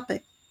hot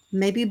topic.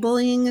 Maybe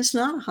bullying is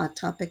not a hot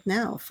topic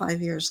now,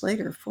 5 years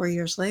later, 4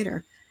 years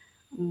later.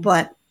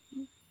 But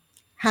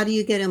how do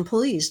you get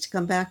employees to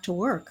come back to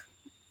work?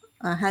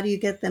 How do you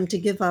get them to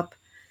give up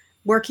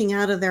working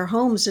out of their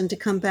homes and to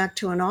come back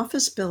to an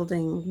office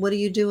building? What do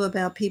you do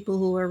about people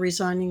who are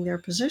resigning their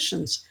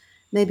positions?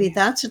 Maybe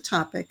that's a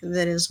topic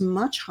that is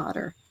much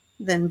hotter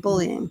than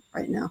bullying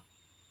right now.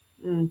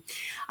 And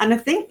I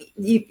think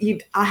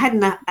I had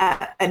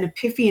an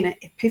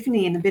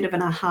epiphany and a bit of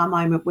an aha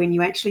moment when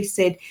you actually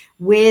said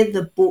where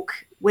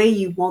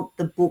you want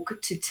the book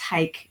to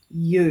take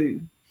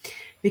you.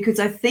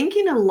 Because I think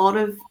in a lot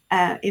of,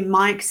 in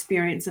my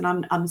experience,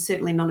 and I'm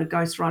certainly not a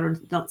ghostwriter,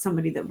 not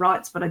somebody that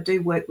writes, but I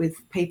do work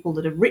with people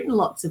that have written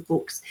lots of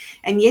books.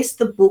 And yes,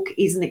 the book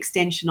is an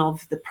extension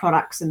of the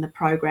products and the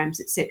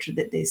programs, etc.,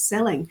 that they're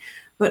selling.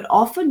 But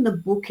often the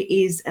book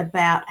is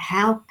about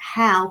how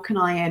can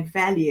I add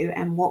value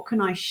and what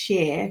can I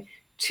share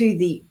to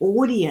the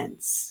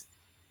audience.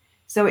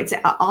 So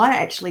I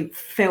actually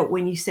felt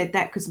when you said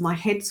that, because my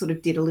head sort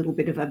of did a little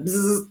bit of a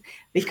bzzz,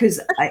 because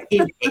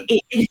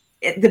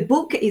the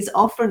book is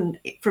often,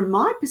 from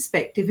my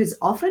perspective, has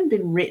often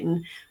been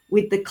written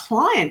with the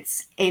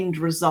client's end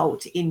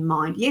result in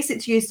mind. Yes,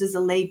 it's used as a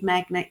lead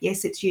magnet.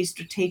 Yes, it's used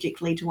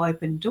strategically to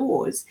open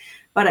doors,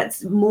 but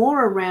it's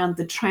more around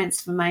the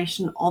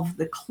transformation of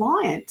the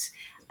client,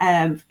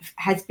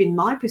 has been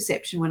my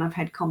perception when I've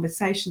had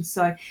conversations.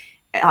 So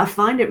I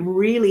find it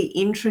really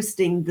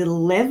interesting, the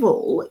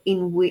level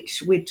in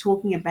which we're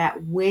talking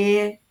about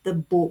where the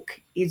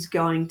book is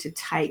going to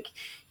take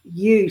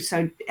you.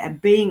 So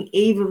being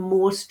even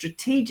more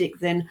strategic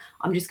than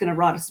I'm just going to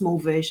write a small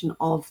version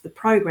of the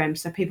program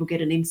so people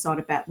get an insight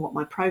about what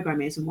my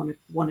program is and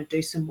want to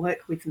do some work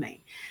with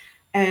me.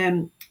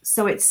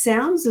 So it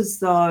sounds as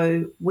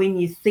though when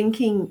you're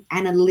thinking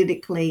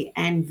analytically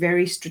and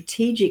very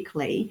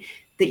strategically,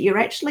 that you're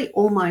actually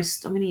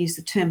almost, I'm going to use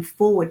the term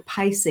forward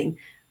pacing,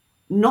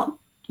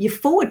 you're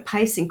forward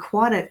pacing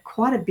quite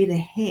a bit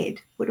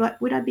ahead.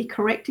 Would I be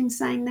correct in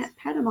saying that,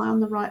 Pat? Am I on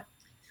the right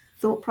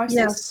thought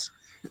process?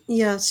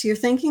 Yes, you're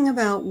thinking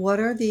about what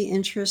are the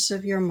interests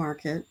of your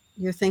market.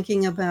 You're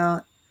thinking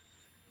about,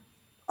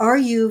 are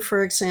you,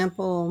 for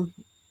example,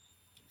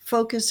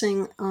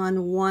 focusing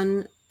on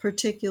one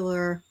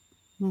particular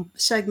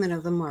segment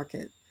of the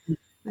market?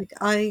 Like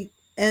I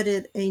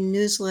edit a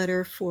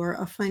newsletter for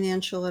a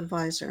financial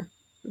advisor.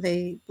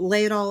 They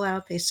lay it all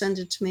out. They send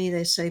it to me.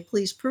 They say,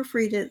 please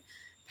proofread it,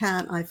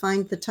 Pat. I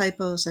find the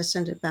typos. I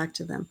send it back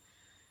to them.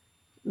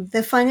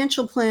 The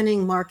financial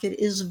planning market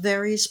is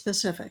very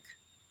specific.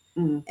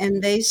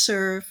 And they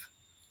serve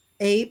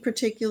a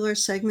particular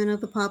segment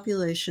of the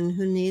population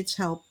who needs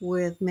help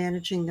with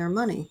managing their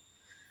money.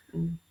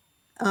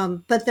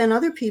 But then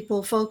other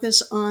people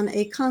focus on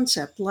a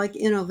concept like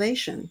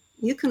innovation.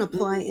 You can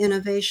apply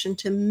innovation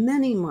to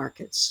many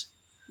markets,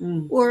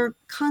 or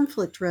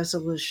conflict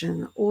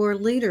resolution, or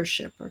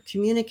leadership, or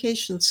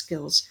communication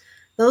skills.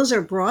 Those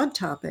are broad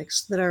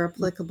topics that are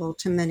applicable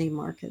to many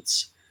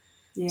markets.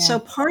 Yeah. So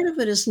part of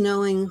it is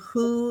knowing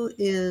who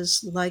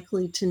is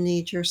likely to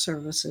need your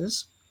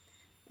services.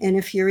 And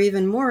if you're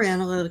even more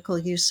analytical,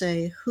 you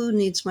say, who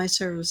needs my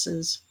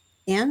services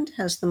and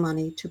has the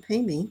money to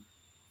pay me?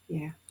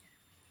 Yeah.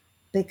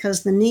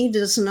 Because the need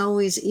doesn't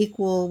always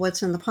equal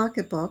what's in the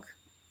pocketbook.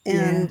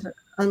 And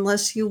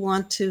unless you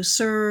want to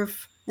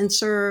serve and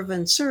serve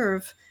and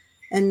serve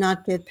and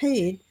not get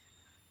paid,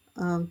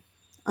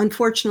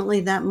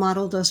 unfortunately, that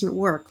model doesn't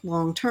work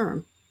long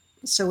term.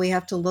 So we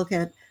have to look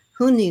at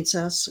who needs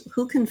us,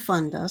 who can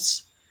fund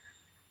us.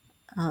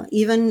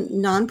 Even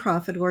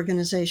nonprofit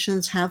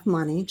organizations have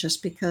money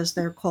just because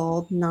they're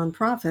called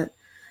nonprofit.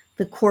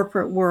 The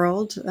corporate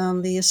world,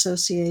 the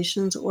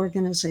associations,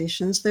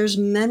 organizations, there's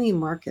many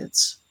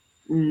markets.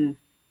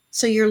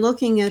 So you're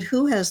looking at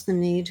who has the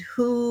need,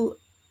 who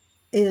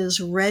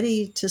is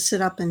ready to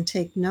sit up and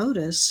take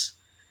notice,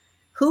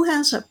 who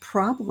has a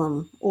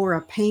problem or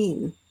a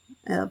pain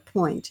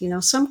point. You know,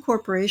 some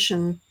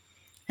corporation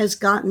has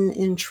gotten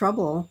in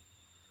trouble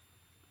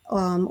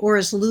or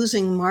is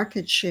losing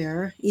market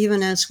share.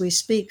 Even as we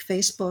speak,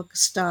 Facebook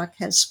stock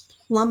has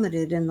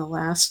plummeted in the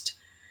last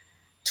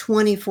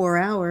 24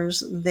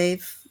 hours.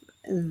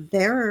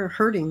 They're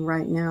hurting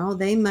right now.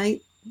 They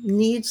might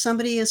need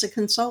somebody as a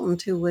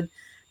consultant who would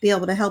be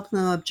able to help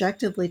them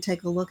objectively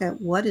take a look at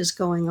what is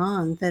going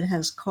on that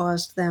has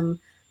caused them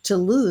to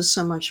lose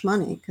so much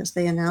money because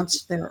they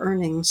announced their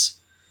earnings.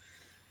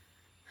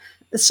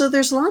 So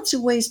there's lots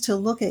of ways to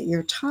look at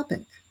your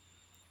topic.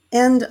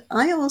 And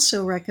I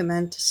also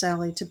recommend,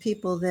 Sally, to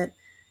people that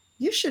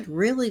you should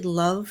really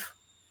love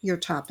your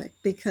topic,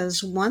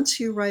 because once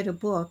you write a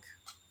book,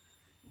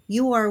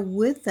 you are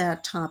with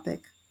that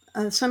topic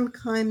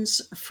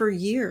sometimes for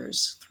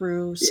years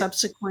through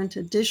subsequent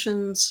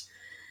editions.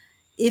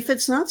 If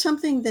it's not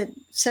something that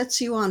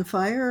sets you on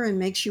fire and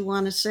makes you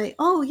want to say,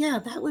 oh, yeah,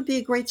 that would be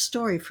a great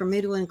story for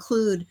me to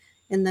include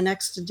in the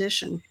next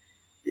edition,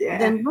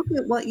 then look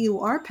at what you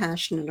are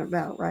passionate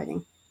about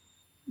writing.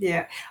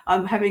 Yeah,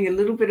 I'm having a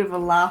little bit of a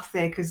laugh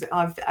there because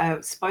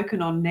I've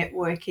spoken on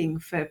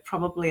networking for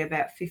probably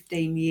about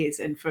 15 years,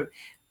 and for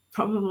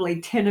probably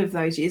 10 of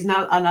those years, and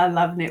I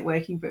love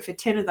networking, but for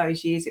 10 of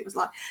those years, it was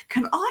like,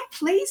 can I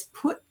please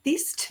put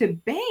this to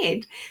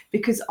bed?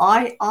 Because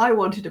I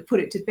wanted to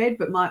put it to bed,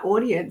 but my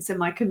audience and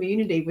my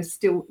community was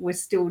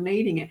still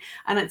needing it.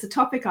 And it's a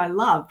topic I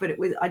love, but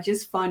I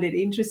just find it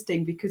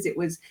interesting because it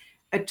was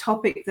a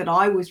topic that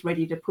I was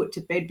ready to put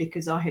to bed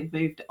because I had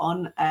moved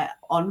on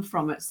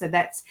from it. So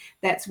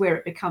that's where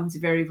it becomes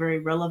very, very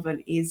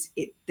relevant. Is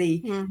it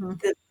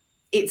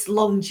its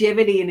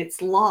longevity in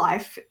its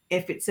life,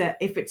 if it's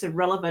a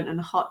relevant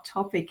and hot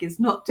topic, is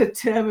not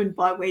determined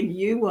by when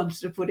you want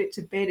to put it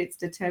to bed. It's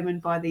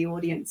determined by the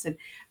audience and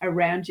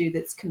around you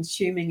that's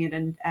consuming it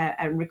and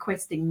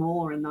requesting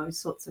more and those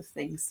sorts of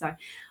things. So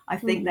I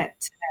think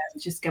that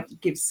just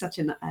gives such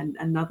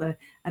another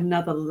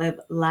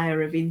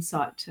layer of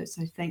insight too.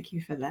 So thank you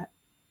for that.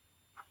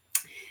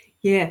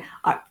 Yeah,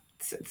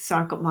 so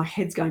I've got my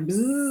head's going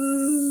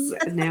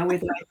bzzz now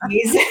with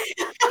ideas.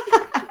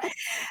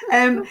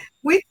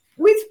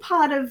 With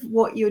part of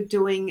what you're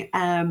doing,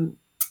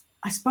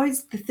 I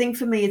suppose the thing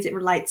for me is it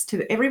relates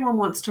to everyone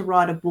wants to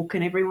write a book,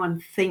 and everyone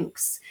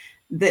thinks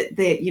that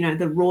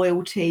the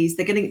royalties,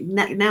 they're going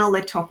to nail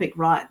their topic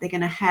right. They're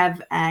going to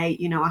have a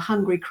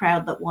hungry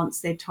crowd that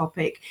wants their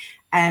topic,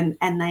 and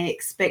they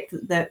expect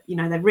that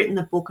they've written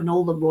the book and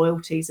all the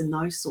royalties and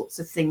those sorts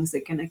of things are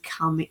going to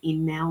come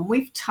in now. And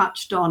we've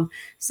touched on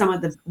some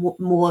of the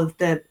more of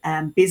the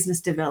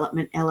business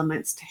development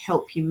elements to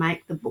help you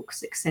make the book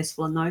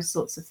successful and those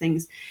sorts of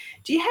things.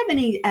 Do you have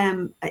any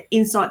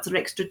insights or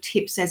extra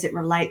tips as it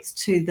relates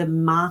to the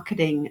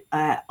marketing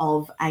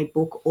of a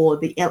book, or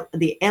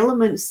the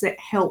elements that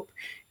help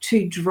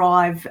to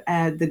drive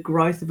the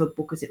growth of a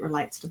book as it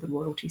relates to the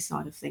royalty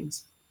side of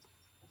things?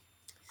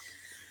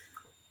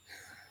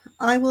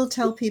 I will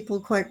tell people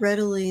quite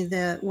readily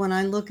that when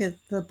I look at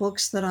the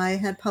books that I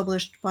had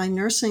published by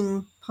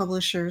nursing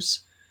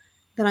publishers,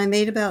 that I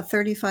made about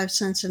 35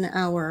 cents an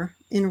hour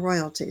in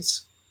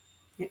royalties.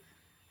 Yeah.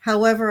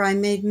 However, I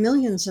made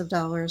millions of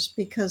dollars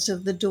because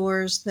of the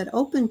doors that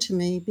opened to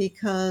me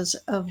because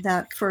of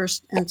that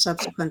first and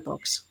subsequent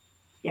books.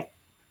 Yeah,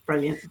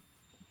 brilliant.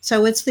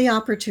 So it's the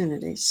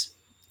opportunities.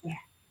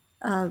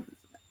 Yeah.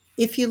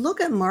 If you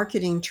look at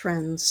marketing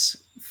trends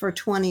for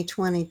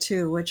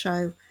 2022, which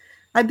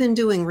I've been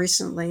doing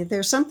recently,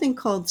 there's something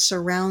called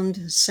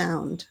surround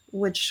sound,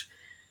 which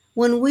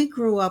when we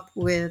grew up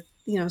with,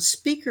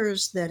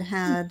 speakers that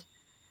had,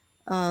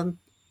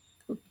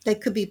 they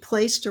could be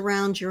placed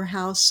around your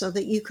house so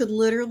that you could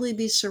literally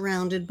be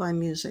surrounded by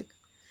music.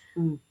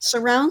 Mm.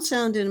 Surround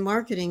sound in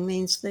marketing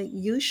means that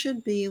you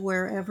should be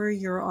wherever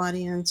your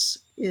audience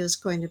is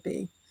going to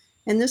be.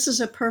 And this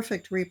is a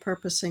perfect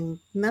repurposing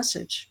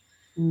message.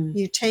 Mm.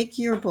 You take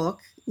your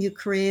book, you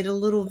create a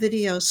little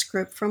video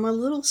script from a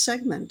little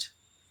segment,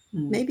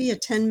 maybe a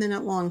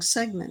 10-minute long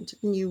segment,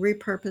 and you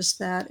repurpose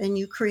that and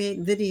you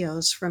create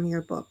videos from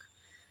your book.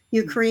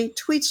 You create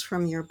tweets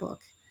from your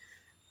book.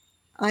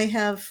 I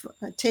have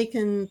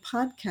taken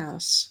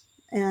podcasts,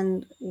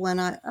 and when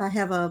I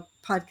have a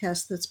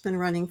podcast that's been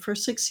running for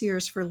 6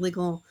 years for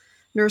legal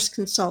nurse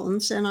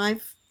consultants, and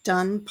I've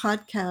done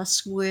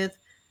podcasts with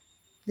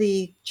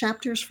the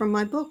chapters from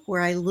my book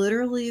where I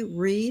literally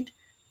read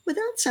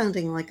without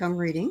sounding like I'm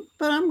reading,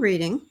 but I'm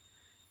reading.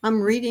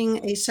 I'm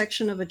reading a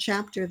section of a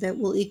chapter that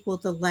will equal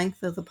the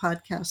length of the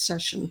podcast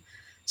session.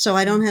 So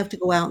I don't have to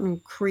go out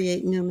and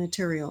create new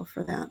material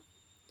for that.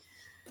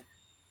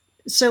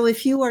 So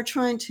if you are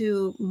trying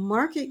to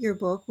market your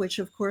book, which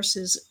of course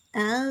is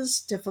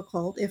as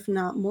difficult, if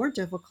not more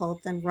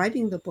difficult than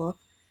writing the book,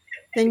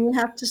 then you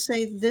have to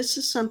say this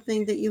is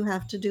something that you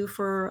have to do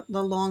for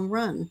the long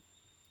run.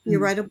 You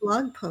write a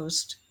blog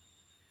post.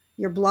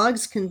 Your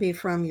blogs can be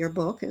from your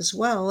book as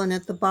well. And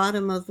at the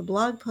bottom of the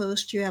blog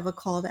post, you have a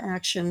call to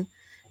action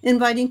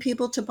inviting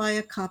people to buy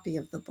a copy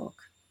of the book.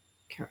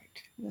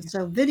 Correct.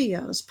 So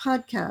videos,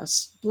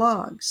 podcasts,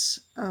 blogs.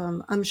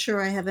 I'm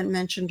sure I haven't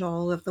mentioned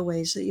all of the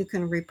ways that you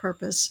can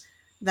repurpose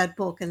that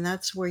book. And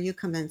that's where you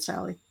come in,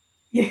 Sally.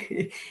 Yeah,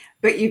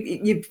 but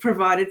you've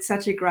provided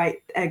such a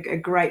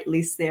great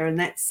list there,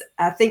 and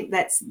I think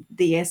that's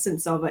the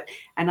essence of it.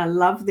 And I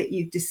love that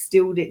you've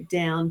distilled it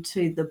down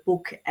to the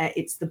book.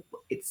 There's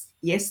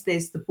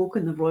the book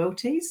and the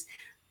royalties,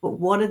 but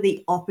what are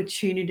the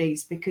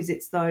opportunities? Because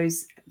it's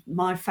those,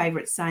 my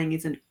favorite saying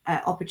is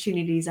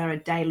opportunities are a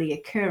daily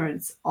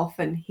occurrence,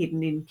 often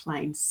hidden in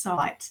plain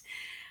sight.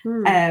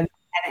 And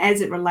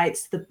as it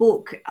relates to the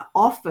book,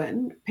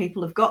 often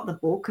people have got the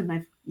book and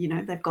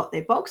they've got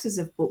their boxes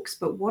of books,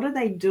 but what are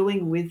they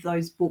doing with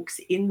those books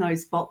in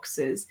those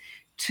boxes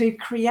to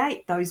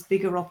create those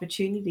bigger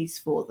opportunities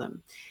for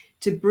them,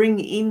 to bring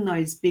in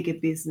those bigger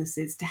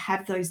businesses, to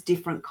have those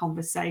different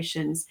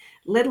conversations,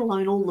 let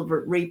alone all the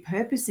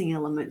repurposing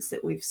elements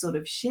that we've sort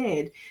of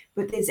shared.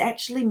 But there's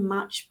actually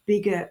much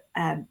bigger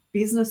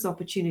business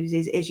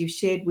opportunities, as you've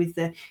shared with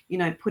the,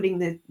 putting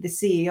the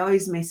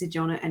CEO's message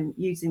on it and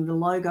using the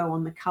logo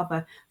on the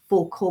cover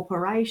for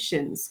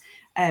corporations,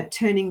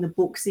 turning the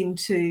books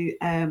into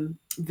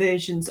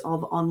versions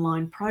of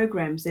online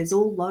programs. There's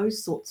all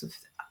those sorts of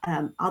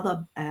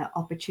other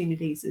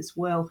opportunities as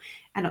well.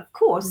 And of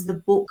course, the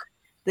book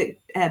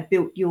that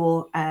built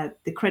your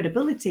the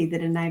credibility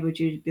that enabled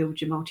you to build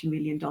your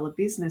multi-million-dollar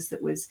business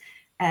that was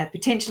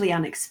potentially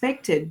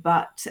unexpected,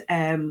 but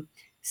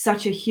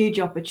such a huge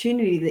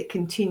opportunity that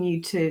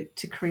continued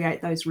to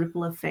create those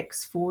ripple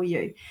effects for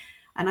you.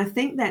 And I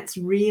think that's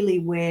really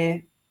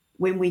where,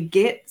 when we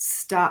get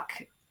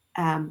stuck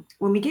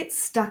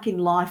in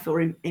life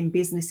or in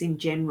business in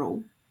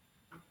general,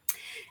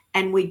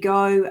 and we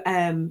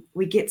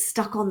get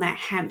stuck on that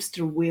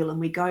hamster wheel and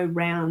we go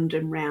round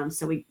and round.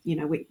 So we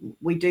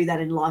do that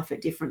in life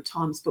at different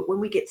times. But when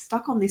we get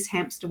stuck on this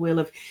hamster wheel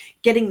of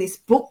getting this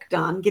book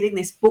done,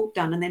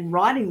 and then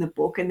writing the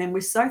book, and then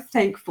we're so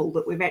thankful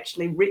that we've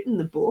actually written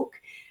the book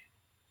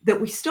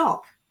that we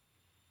stop.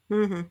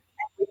 Mm-hmm.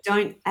 We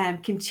don't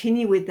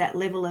continue with that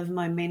level of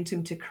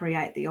momentum to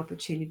create the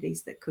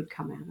opportunities that could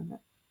come out of it.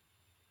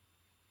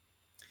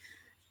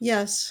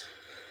 Yes.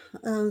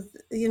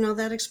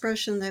 That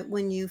expression that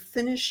when you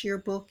finish your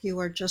book, you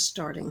are just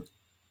starting.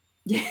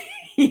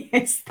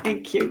 Yes,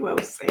 thank you. Well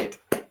said.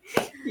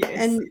 Yes.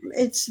 And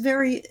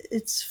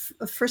it's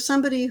for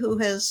somebody who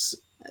has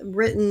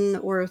written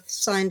or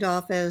signed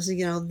off as,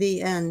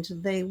 the end,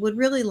 they would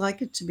really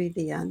like it to be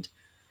the end.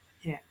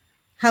 Yeah.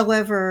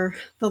 However,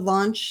 the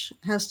launch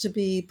has to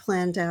be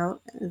planned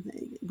out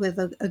with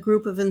a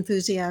group of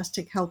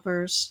enthusiastic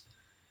helpers.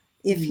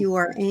 If you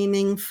are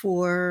aiming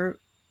for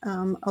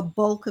a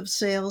bulk of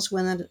sales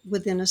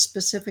within a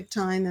specific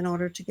time in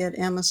order to get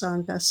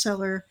Amazon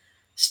bestseller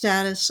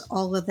status,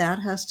 all of that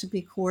has to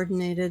be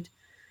coordinated.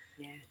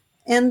 Yeah.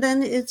 And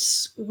then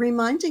it's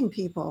reminding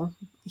people,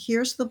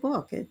 here's the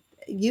book.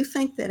 You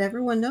think that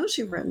everyone knows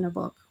you've written a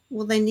book.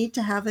 Well, they need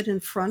to have it in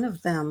front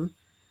of them.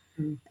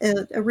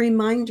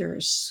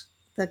 Reminders,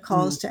 the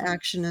calls to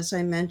action, as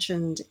I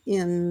mentioned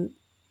in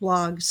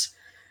blogs.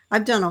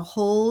 I've done a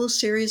whole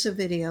series of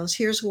videos.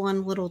 Here's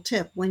one little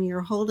tip. When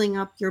you're holding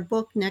up your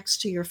book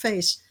next to your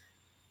face,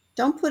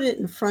 don't put it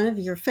in front of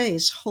your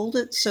face. Hold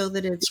it so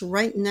that it's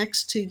right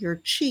next to your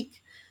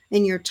cheek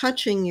and you're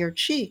touching your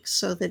cheek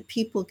so that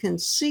people can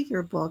see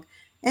your book.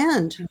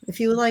 And if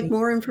you would like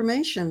more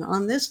information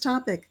on this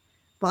topic,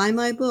 buy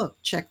my book.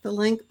 Check the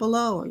link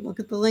below or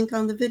look at the link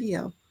on the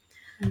video.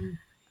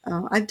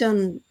 I've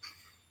done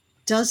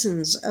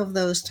dozens of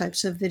those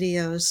types of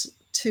videos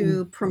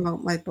to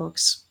promote my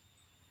books.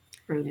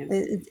 Brilliant.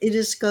 It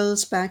just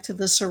goes back to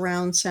the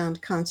surround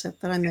sound concept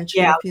that I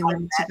mentioned a few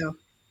minutes ago.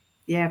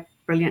 Yeah,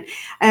 brilliant.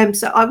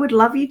 So I would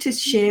love you to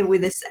share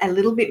with us a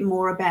little bit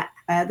more about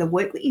the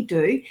work that you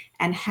do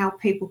and how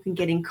people can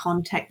get in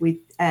contact with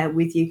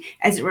you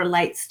as it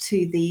relates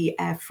to the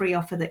free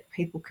offer that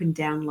people can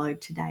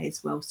download today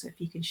as well. So if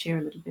you can share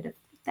a little bit of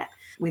that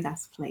with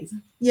us, please.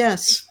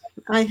 Yes,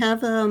 I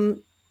have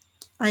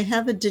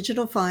a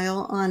digital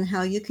file on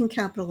how you can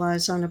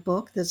capitalize on a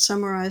book that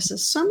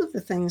summarizes some of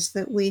the things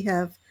that we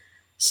have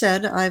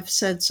said. I've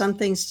said some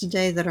things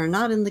today that are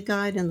not in the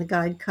guide, and the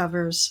guide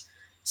covers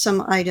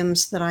some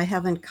items that I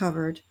haven't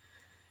covered.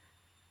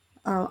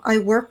 I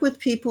work with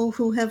people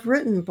who have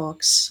written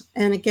books.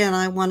 And again,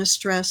 I want to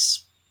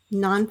stress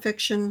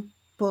nonfiction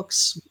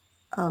books.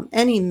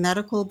 Any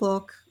medical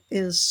book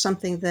is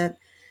something that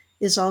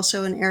is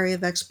also an area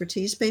of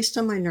expertise based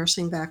on my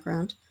nursing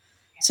background.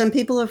 Some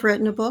people have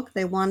written a book.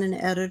 They want an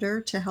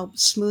editor to help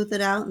smooth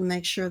it out and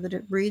make sure that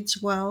it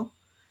reads well.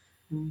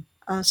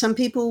 Some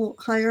people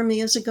hire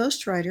me as a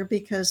ghostwriter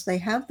because they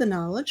have the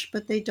knowledge,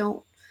 but they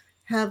don't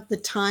have the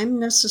time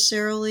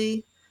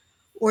necessarily,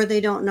 or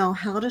they don't know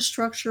how to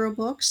structure a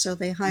book. So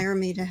they hire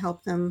me to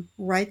help them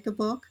write the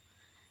book.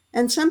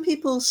 And some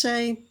people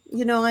say,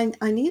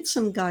 I need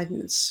some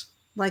guidance.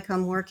 Like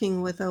I'm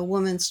working with a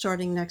woman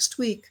starting next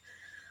week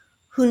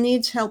who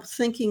needs help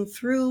thinking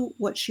through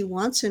what she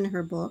wants in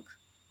her book,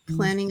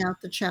 planning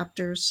out the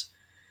chapters,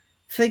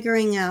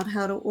 figuring out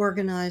how to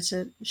organize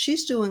it.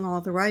 She's doing all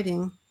the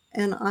writing,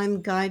 and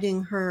I'm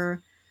guiding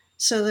her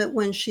so that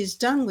when she's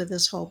done with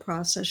this whole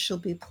process, she'll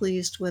be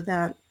pleased with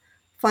that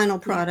final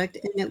product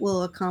and it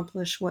will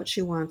accomplish what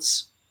she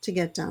wants to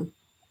get done.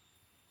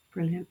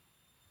 Brilliant.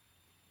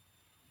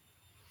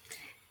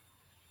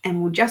 And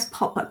we'll just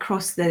pop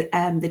across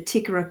the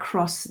ticker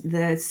across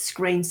the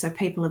screen so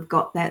people have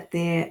got that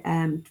there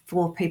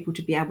for people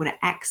to be able to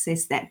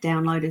access that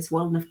download as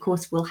well. And of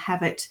course, we'll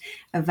have it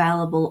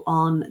available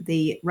on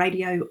the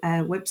radio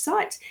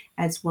website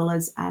as well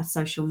as our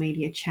social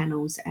media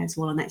channels as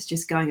well. And that's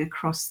just going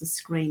across the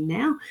screen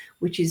now,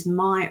 which is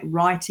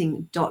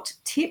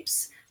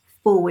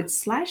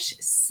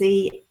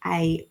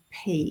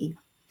mywriting.tips/CAP.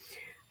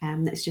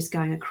 That's just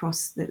going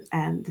across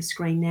the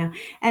screen now.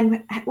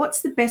 And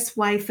what's the best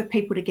way for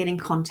people to get in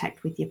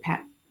contact with you,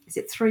 Pat? Is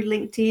it through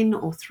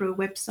LinkedIn or through a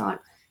website?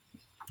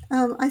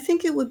 I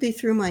think it would be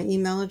through my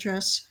email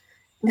address.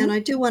 Mm-hmm. And I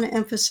do want to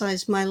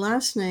emphasize my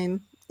last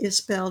name is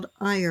spelled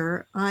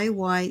Iyer,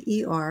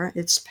 I-Y-E-R.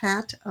 It's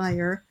Pat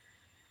Iyer,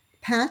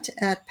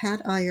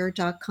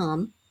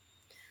 pat@patiyer.com.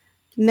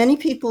 Many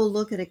people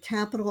look at a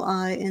capital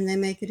I and they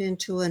make it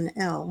into an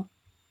L.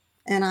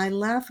 And I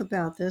laugh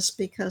about this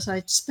because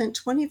I spent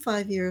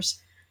 25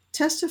 years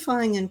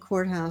testifying in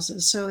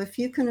courthouses. So if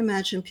you can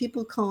imagine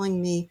people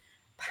calling me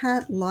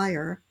Pat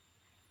Liar,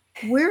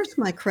 where's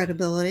my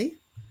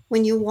credibility?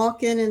 When you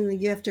walk in and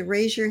you have to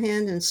raise your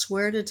hand and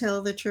swear to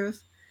tell the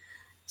truth.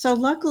 So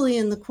luckily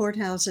in the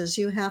courthouses,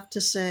 you have to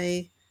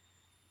say,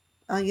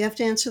 you have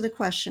to answer the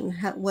question,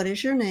 what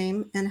is your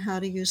name and how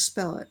do you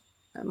spell it?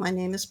 My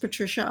name is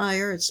Patricia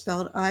Iyer. It's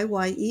spelled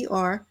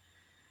I-Y-E-R.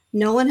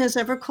 No one has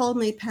ever called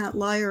me Pat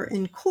Liar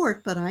in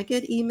court, but I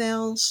get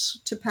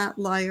emails to Pat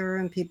Liar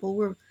and people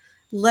were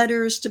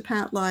letters to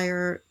Pat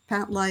Liar.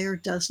 Pat Liar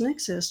doesn't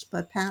exist,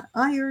 but Pat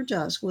Iyer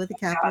does with a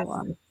capital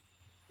I.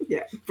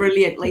 Yeah,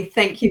 brilliantly.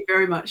 Thank you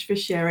very much for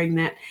sharing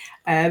that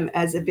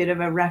as a bit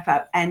of a wrap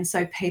up. And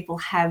so people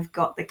have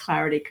got the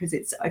clarity because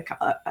it's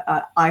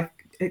I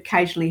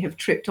occasionally have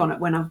tripped on it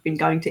when I've been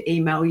going to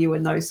email you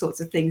and those sorts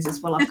of things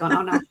as well. I've gone,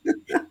 oh no,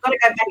 I've got to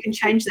go back and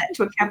change that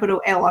to a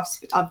capital L.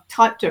 I've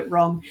typed it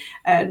wrong,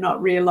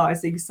 not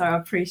realizing. So I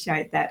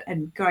appreciate that,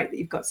 and great that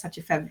you've got such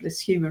a fabulous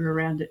humor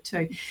around it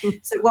too.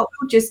 So what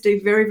we'll just do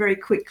very, very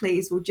quickly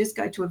is we'll just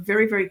go to a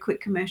very, very quick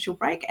commercial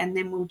break, and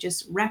then we'll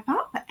just wrap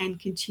up and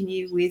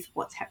continue with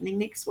what's happening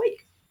next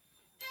week.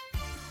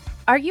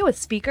 Are you a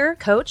speaker,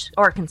 coach,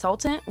 or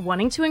consultant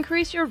wanting to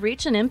increase your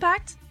reach and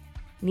impact?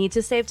 Need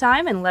to save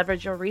time and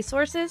leverage your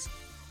resources?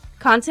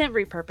 Content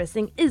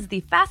repurposing is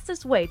the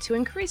fastest way to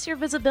increase your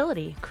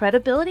visibility,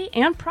 credibility,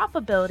 and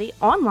profitability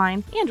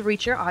online and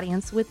reach your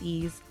audience with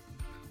ease.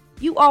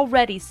 You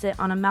already sit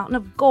on a mountain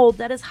of gold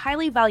that is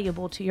highly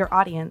valuable to your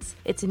audience.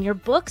 It's in your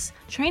books,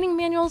 training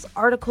manuals,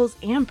 articles,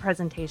 and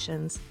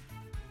presentations.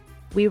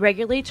 We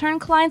regularly turn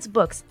clients'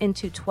 books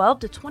into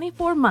 12 to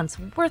 24 months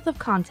worth of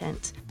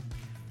content.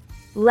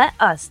 Let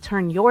us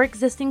turn your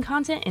existing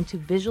content into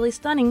visually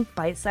stunning,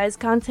 bite-sized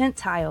content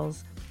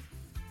tiles.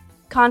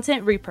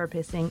 Content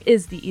repurposing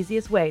is the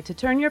easiest way to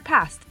turn your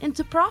past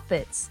into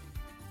profits.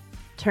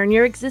 Turn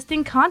your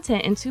existing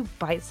content into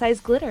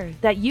bite-sized glitter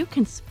that you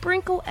can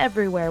sprinkle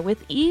everywhere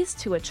with ease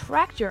to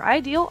attract your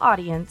ideal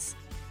audience.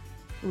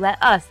 Let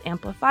us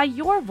amplify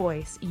your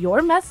voice,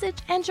 your message,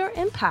 and your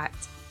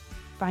impact.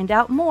 Find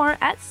out more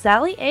at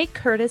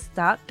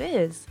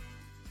sallyacurtis.biz.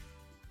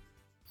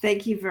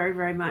 Thank you very,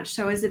 very much.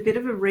 So as a bit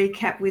of a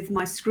recap with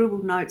my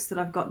scribbled notes that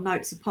I've got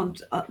notes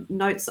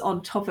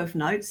on top of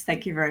notes,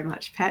 thank you very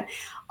much, Pat.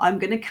 I'm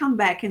going to come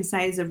back and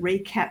say as a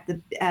recap,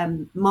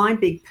 my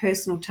big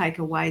personal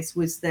takeaways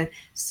was the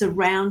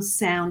surround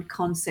sound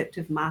concept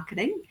of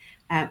marketing,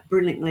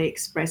 brilliantly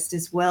expressed,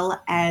 as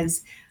well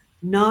as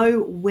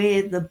know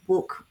where the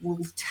book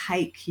will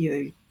take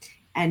you.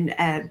 And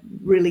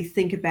really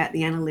think about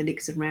the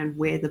analytics around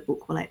where the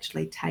book will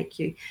actually take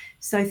you.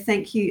 So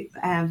thank you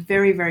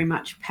very, very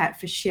much, Pat,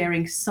 for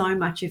sharing so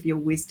much of your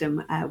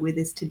wisdom with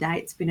us today.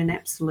 It's been an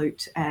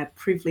absolute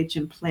privilege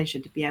and pleasure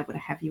to be able to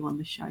have you on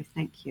the show.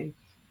 Thank you.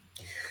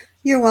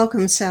 You're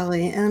welcome,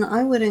 Sally. And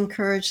I would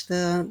encourage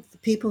the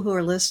people who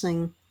are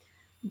listening,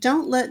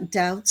 don't let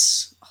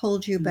doubts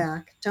hold you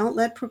back. Don't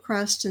let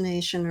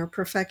procrastination or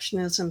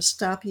perfectionism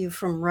stop you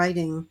from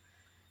writing.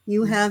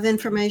 You have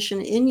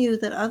information in you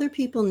that other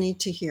people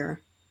need to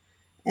hear.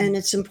 And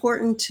it's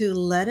important to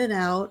let it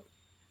out,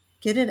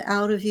 get it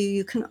out of you.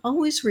 You can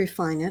always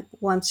refine it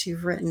once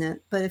you've written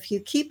it. But if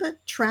you keep it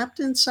trapped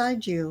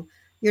inside you,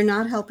 you're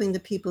not helping the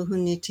people who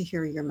need to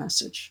hear your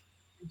message.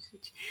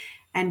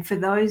 And for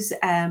those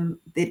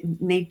that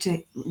need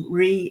to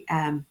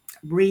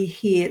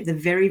rehear the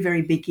very,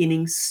 very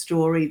beginning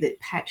story that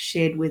Pat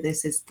shared with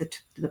us as the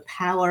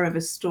power of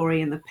a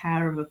story and the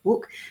power of a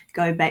book,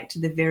 go back to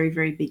the very,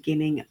 very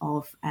beginning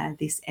of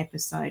this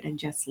episode and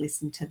just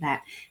listen to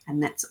that.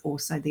 And that's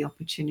also the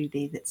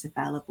opportunity that's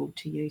available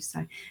to you.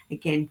 So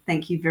again,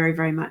 thank you very,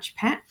 very much,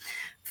 Pat.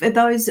 For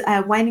those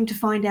waiting to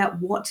find out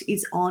what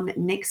is on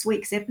next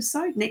week's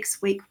episode,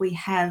 next week we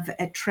have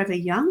Trevor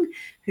Young,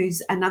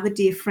 who's another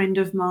dear friend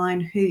of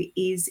mine who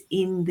is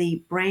in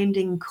the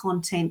branding,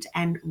 content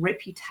and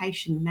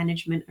reputation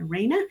management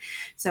arena.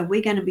 So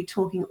we're going to be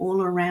talking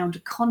all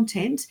around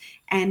content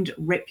and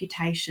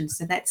reputation.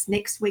 So that's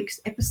next week's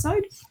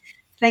episode.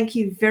 Thank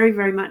you very,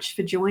 very much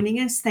for joining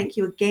us. Thank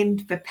you again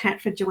for Pat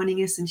for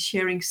joining us and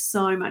sharing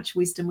so much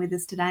wisdom with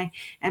us today.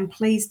 And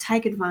please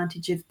take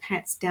advantage of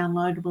Pat's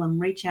downloadable and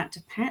reach out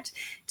to Pat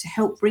to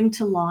help bring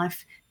to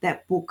life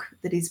that book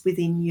that is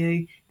within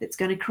you that's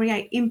going to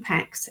create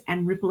impacts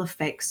and ripple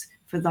effects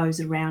for those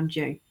around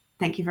you.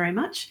 Thank you very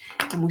much.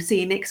 And we'll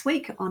see you next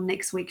week on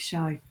next week's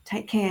show.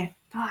 Take care.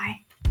 Bye.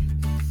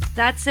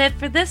 That's it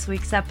for this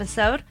week's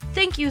episode.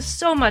 Thank you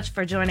so much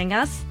for joining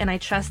us, and I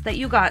trust that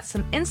you got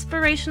some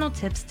inspirational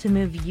tips to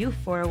move you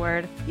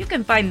forward. You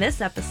can find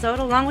this episode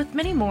along with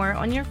many more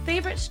on your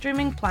favorite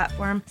streaming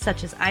platform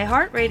such as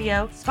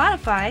iHeartRadio,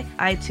 Spotify,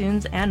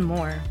 iTunes, and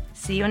more.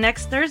 See you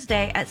next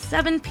Thursday at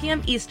 7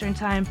 p.m. Eastern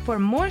Time for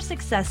more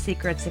Success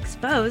Secrets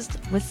Exposed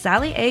with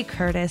Sally A.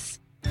 Curtis.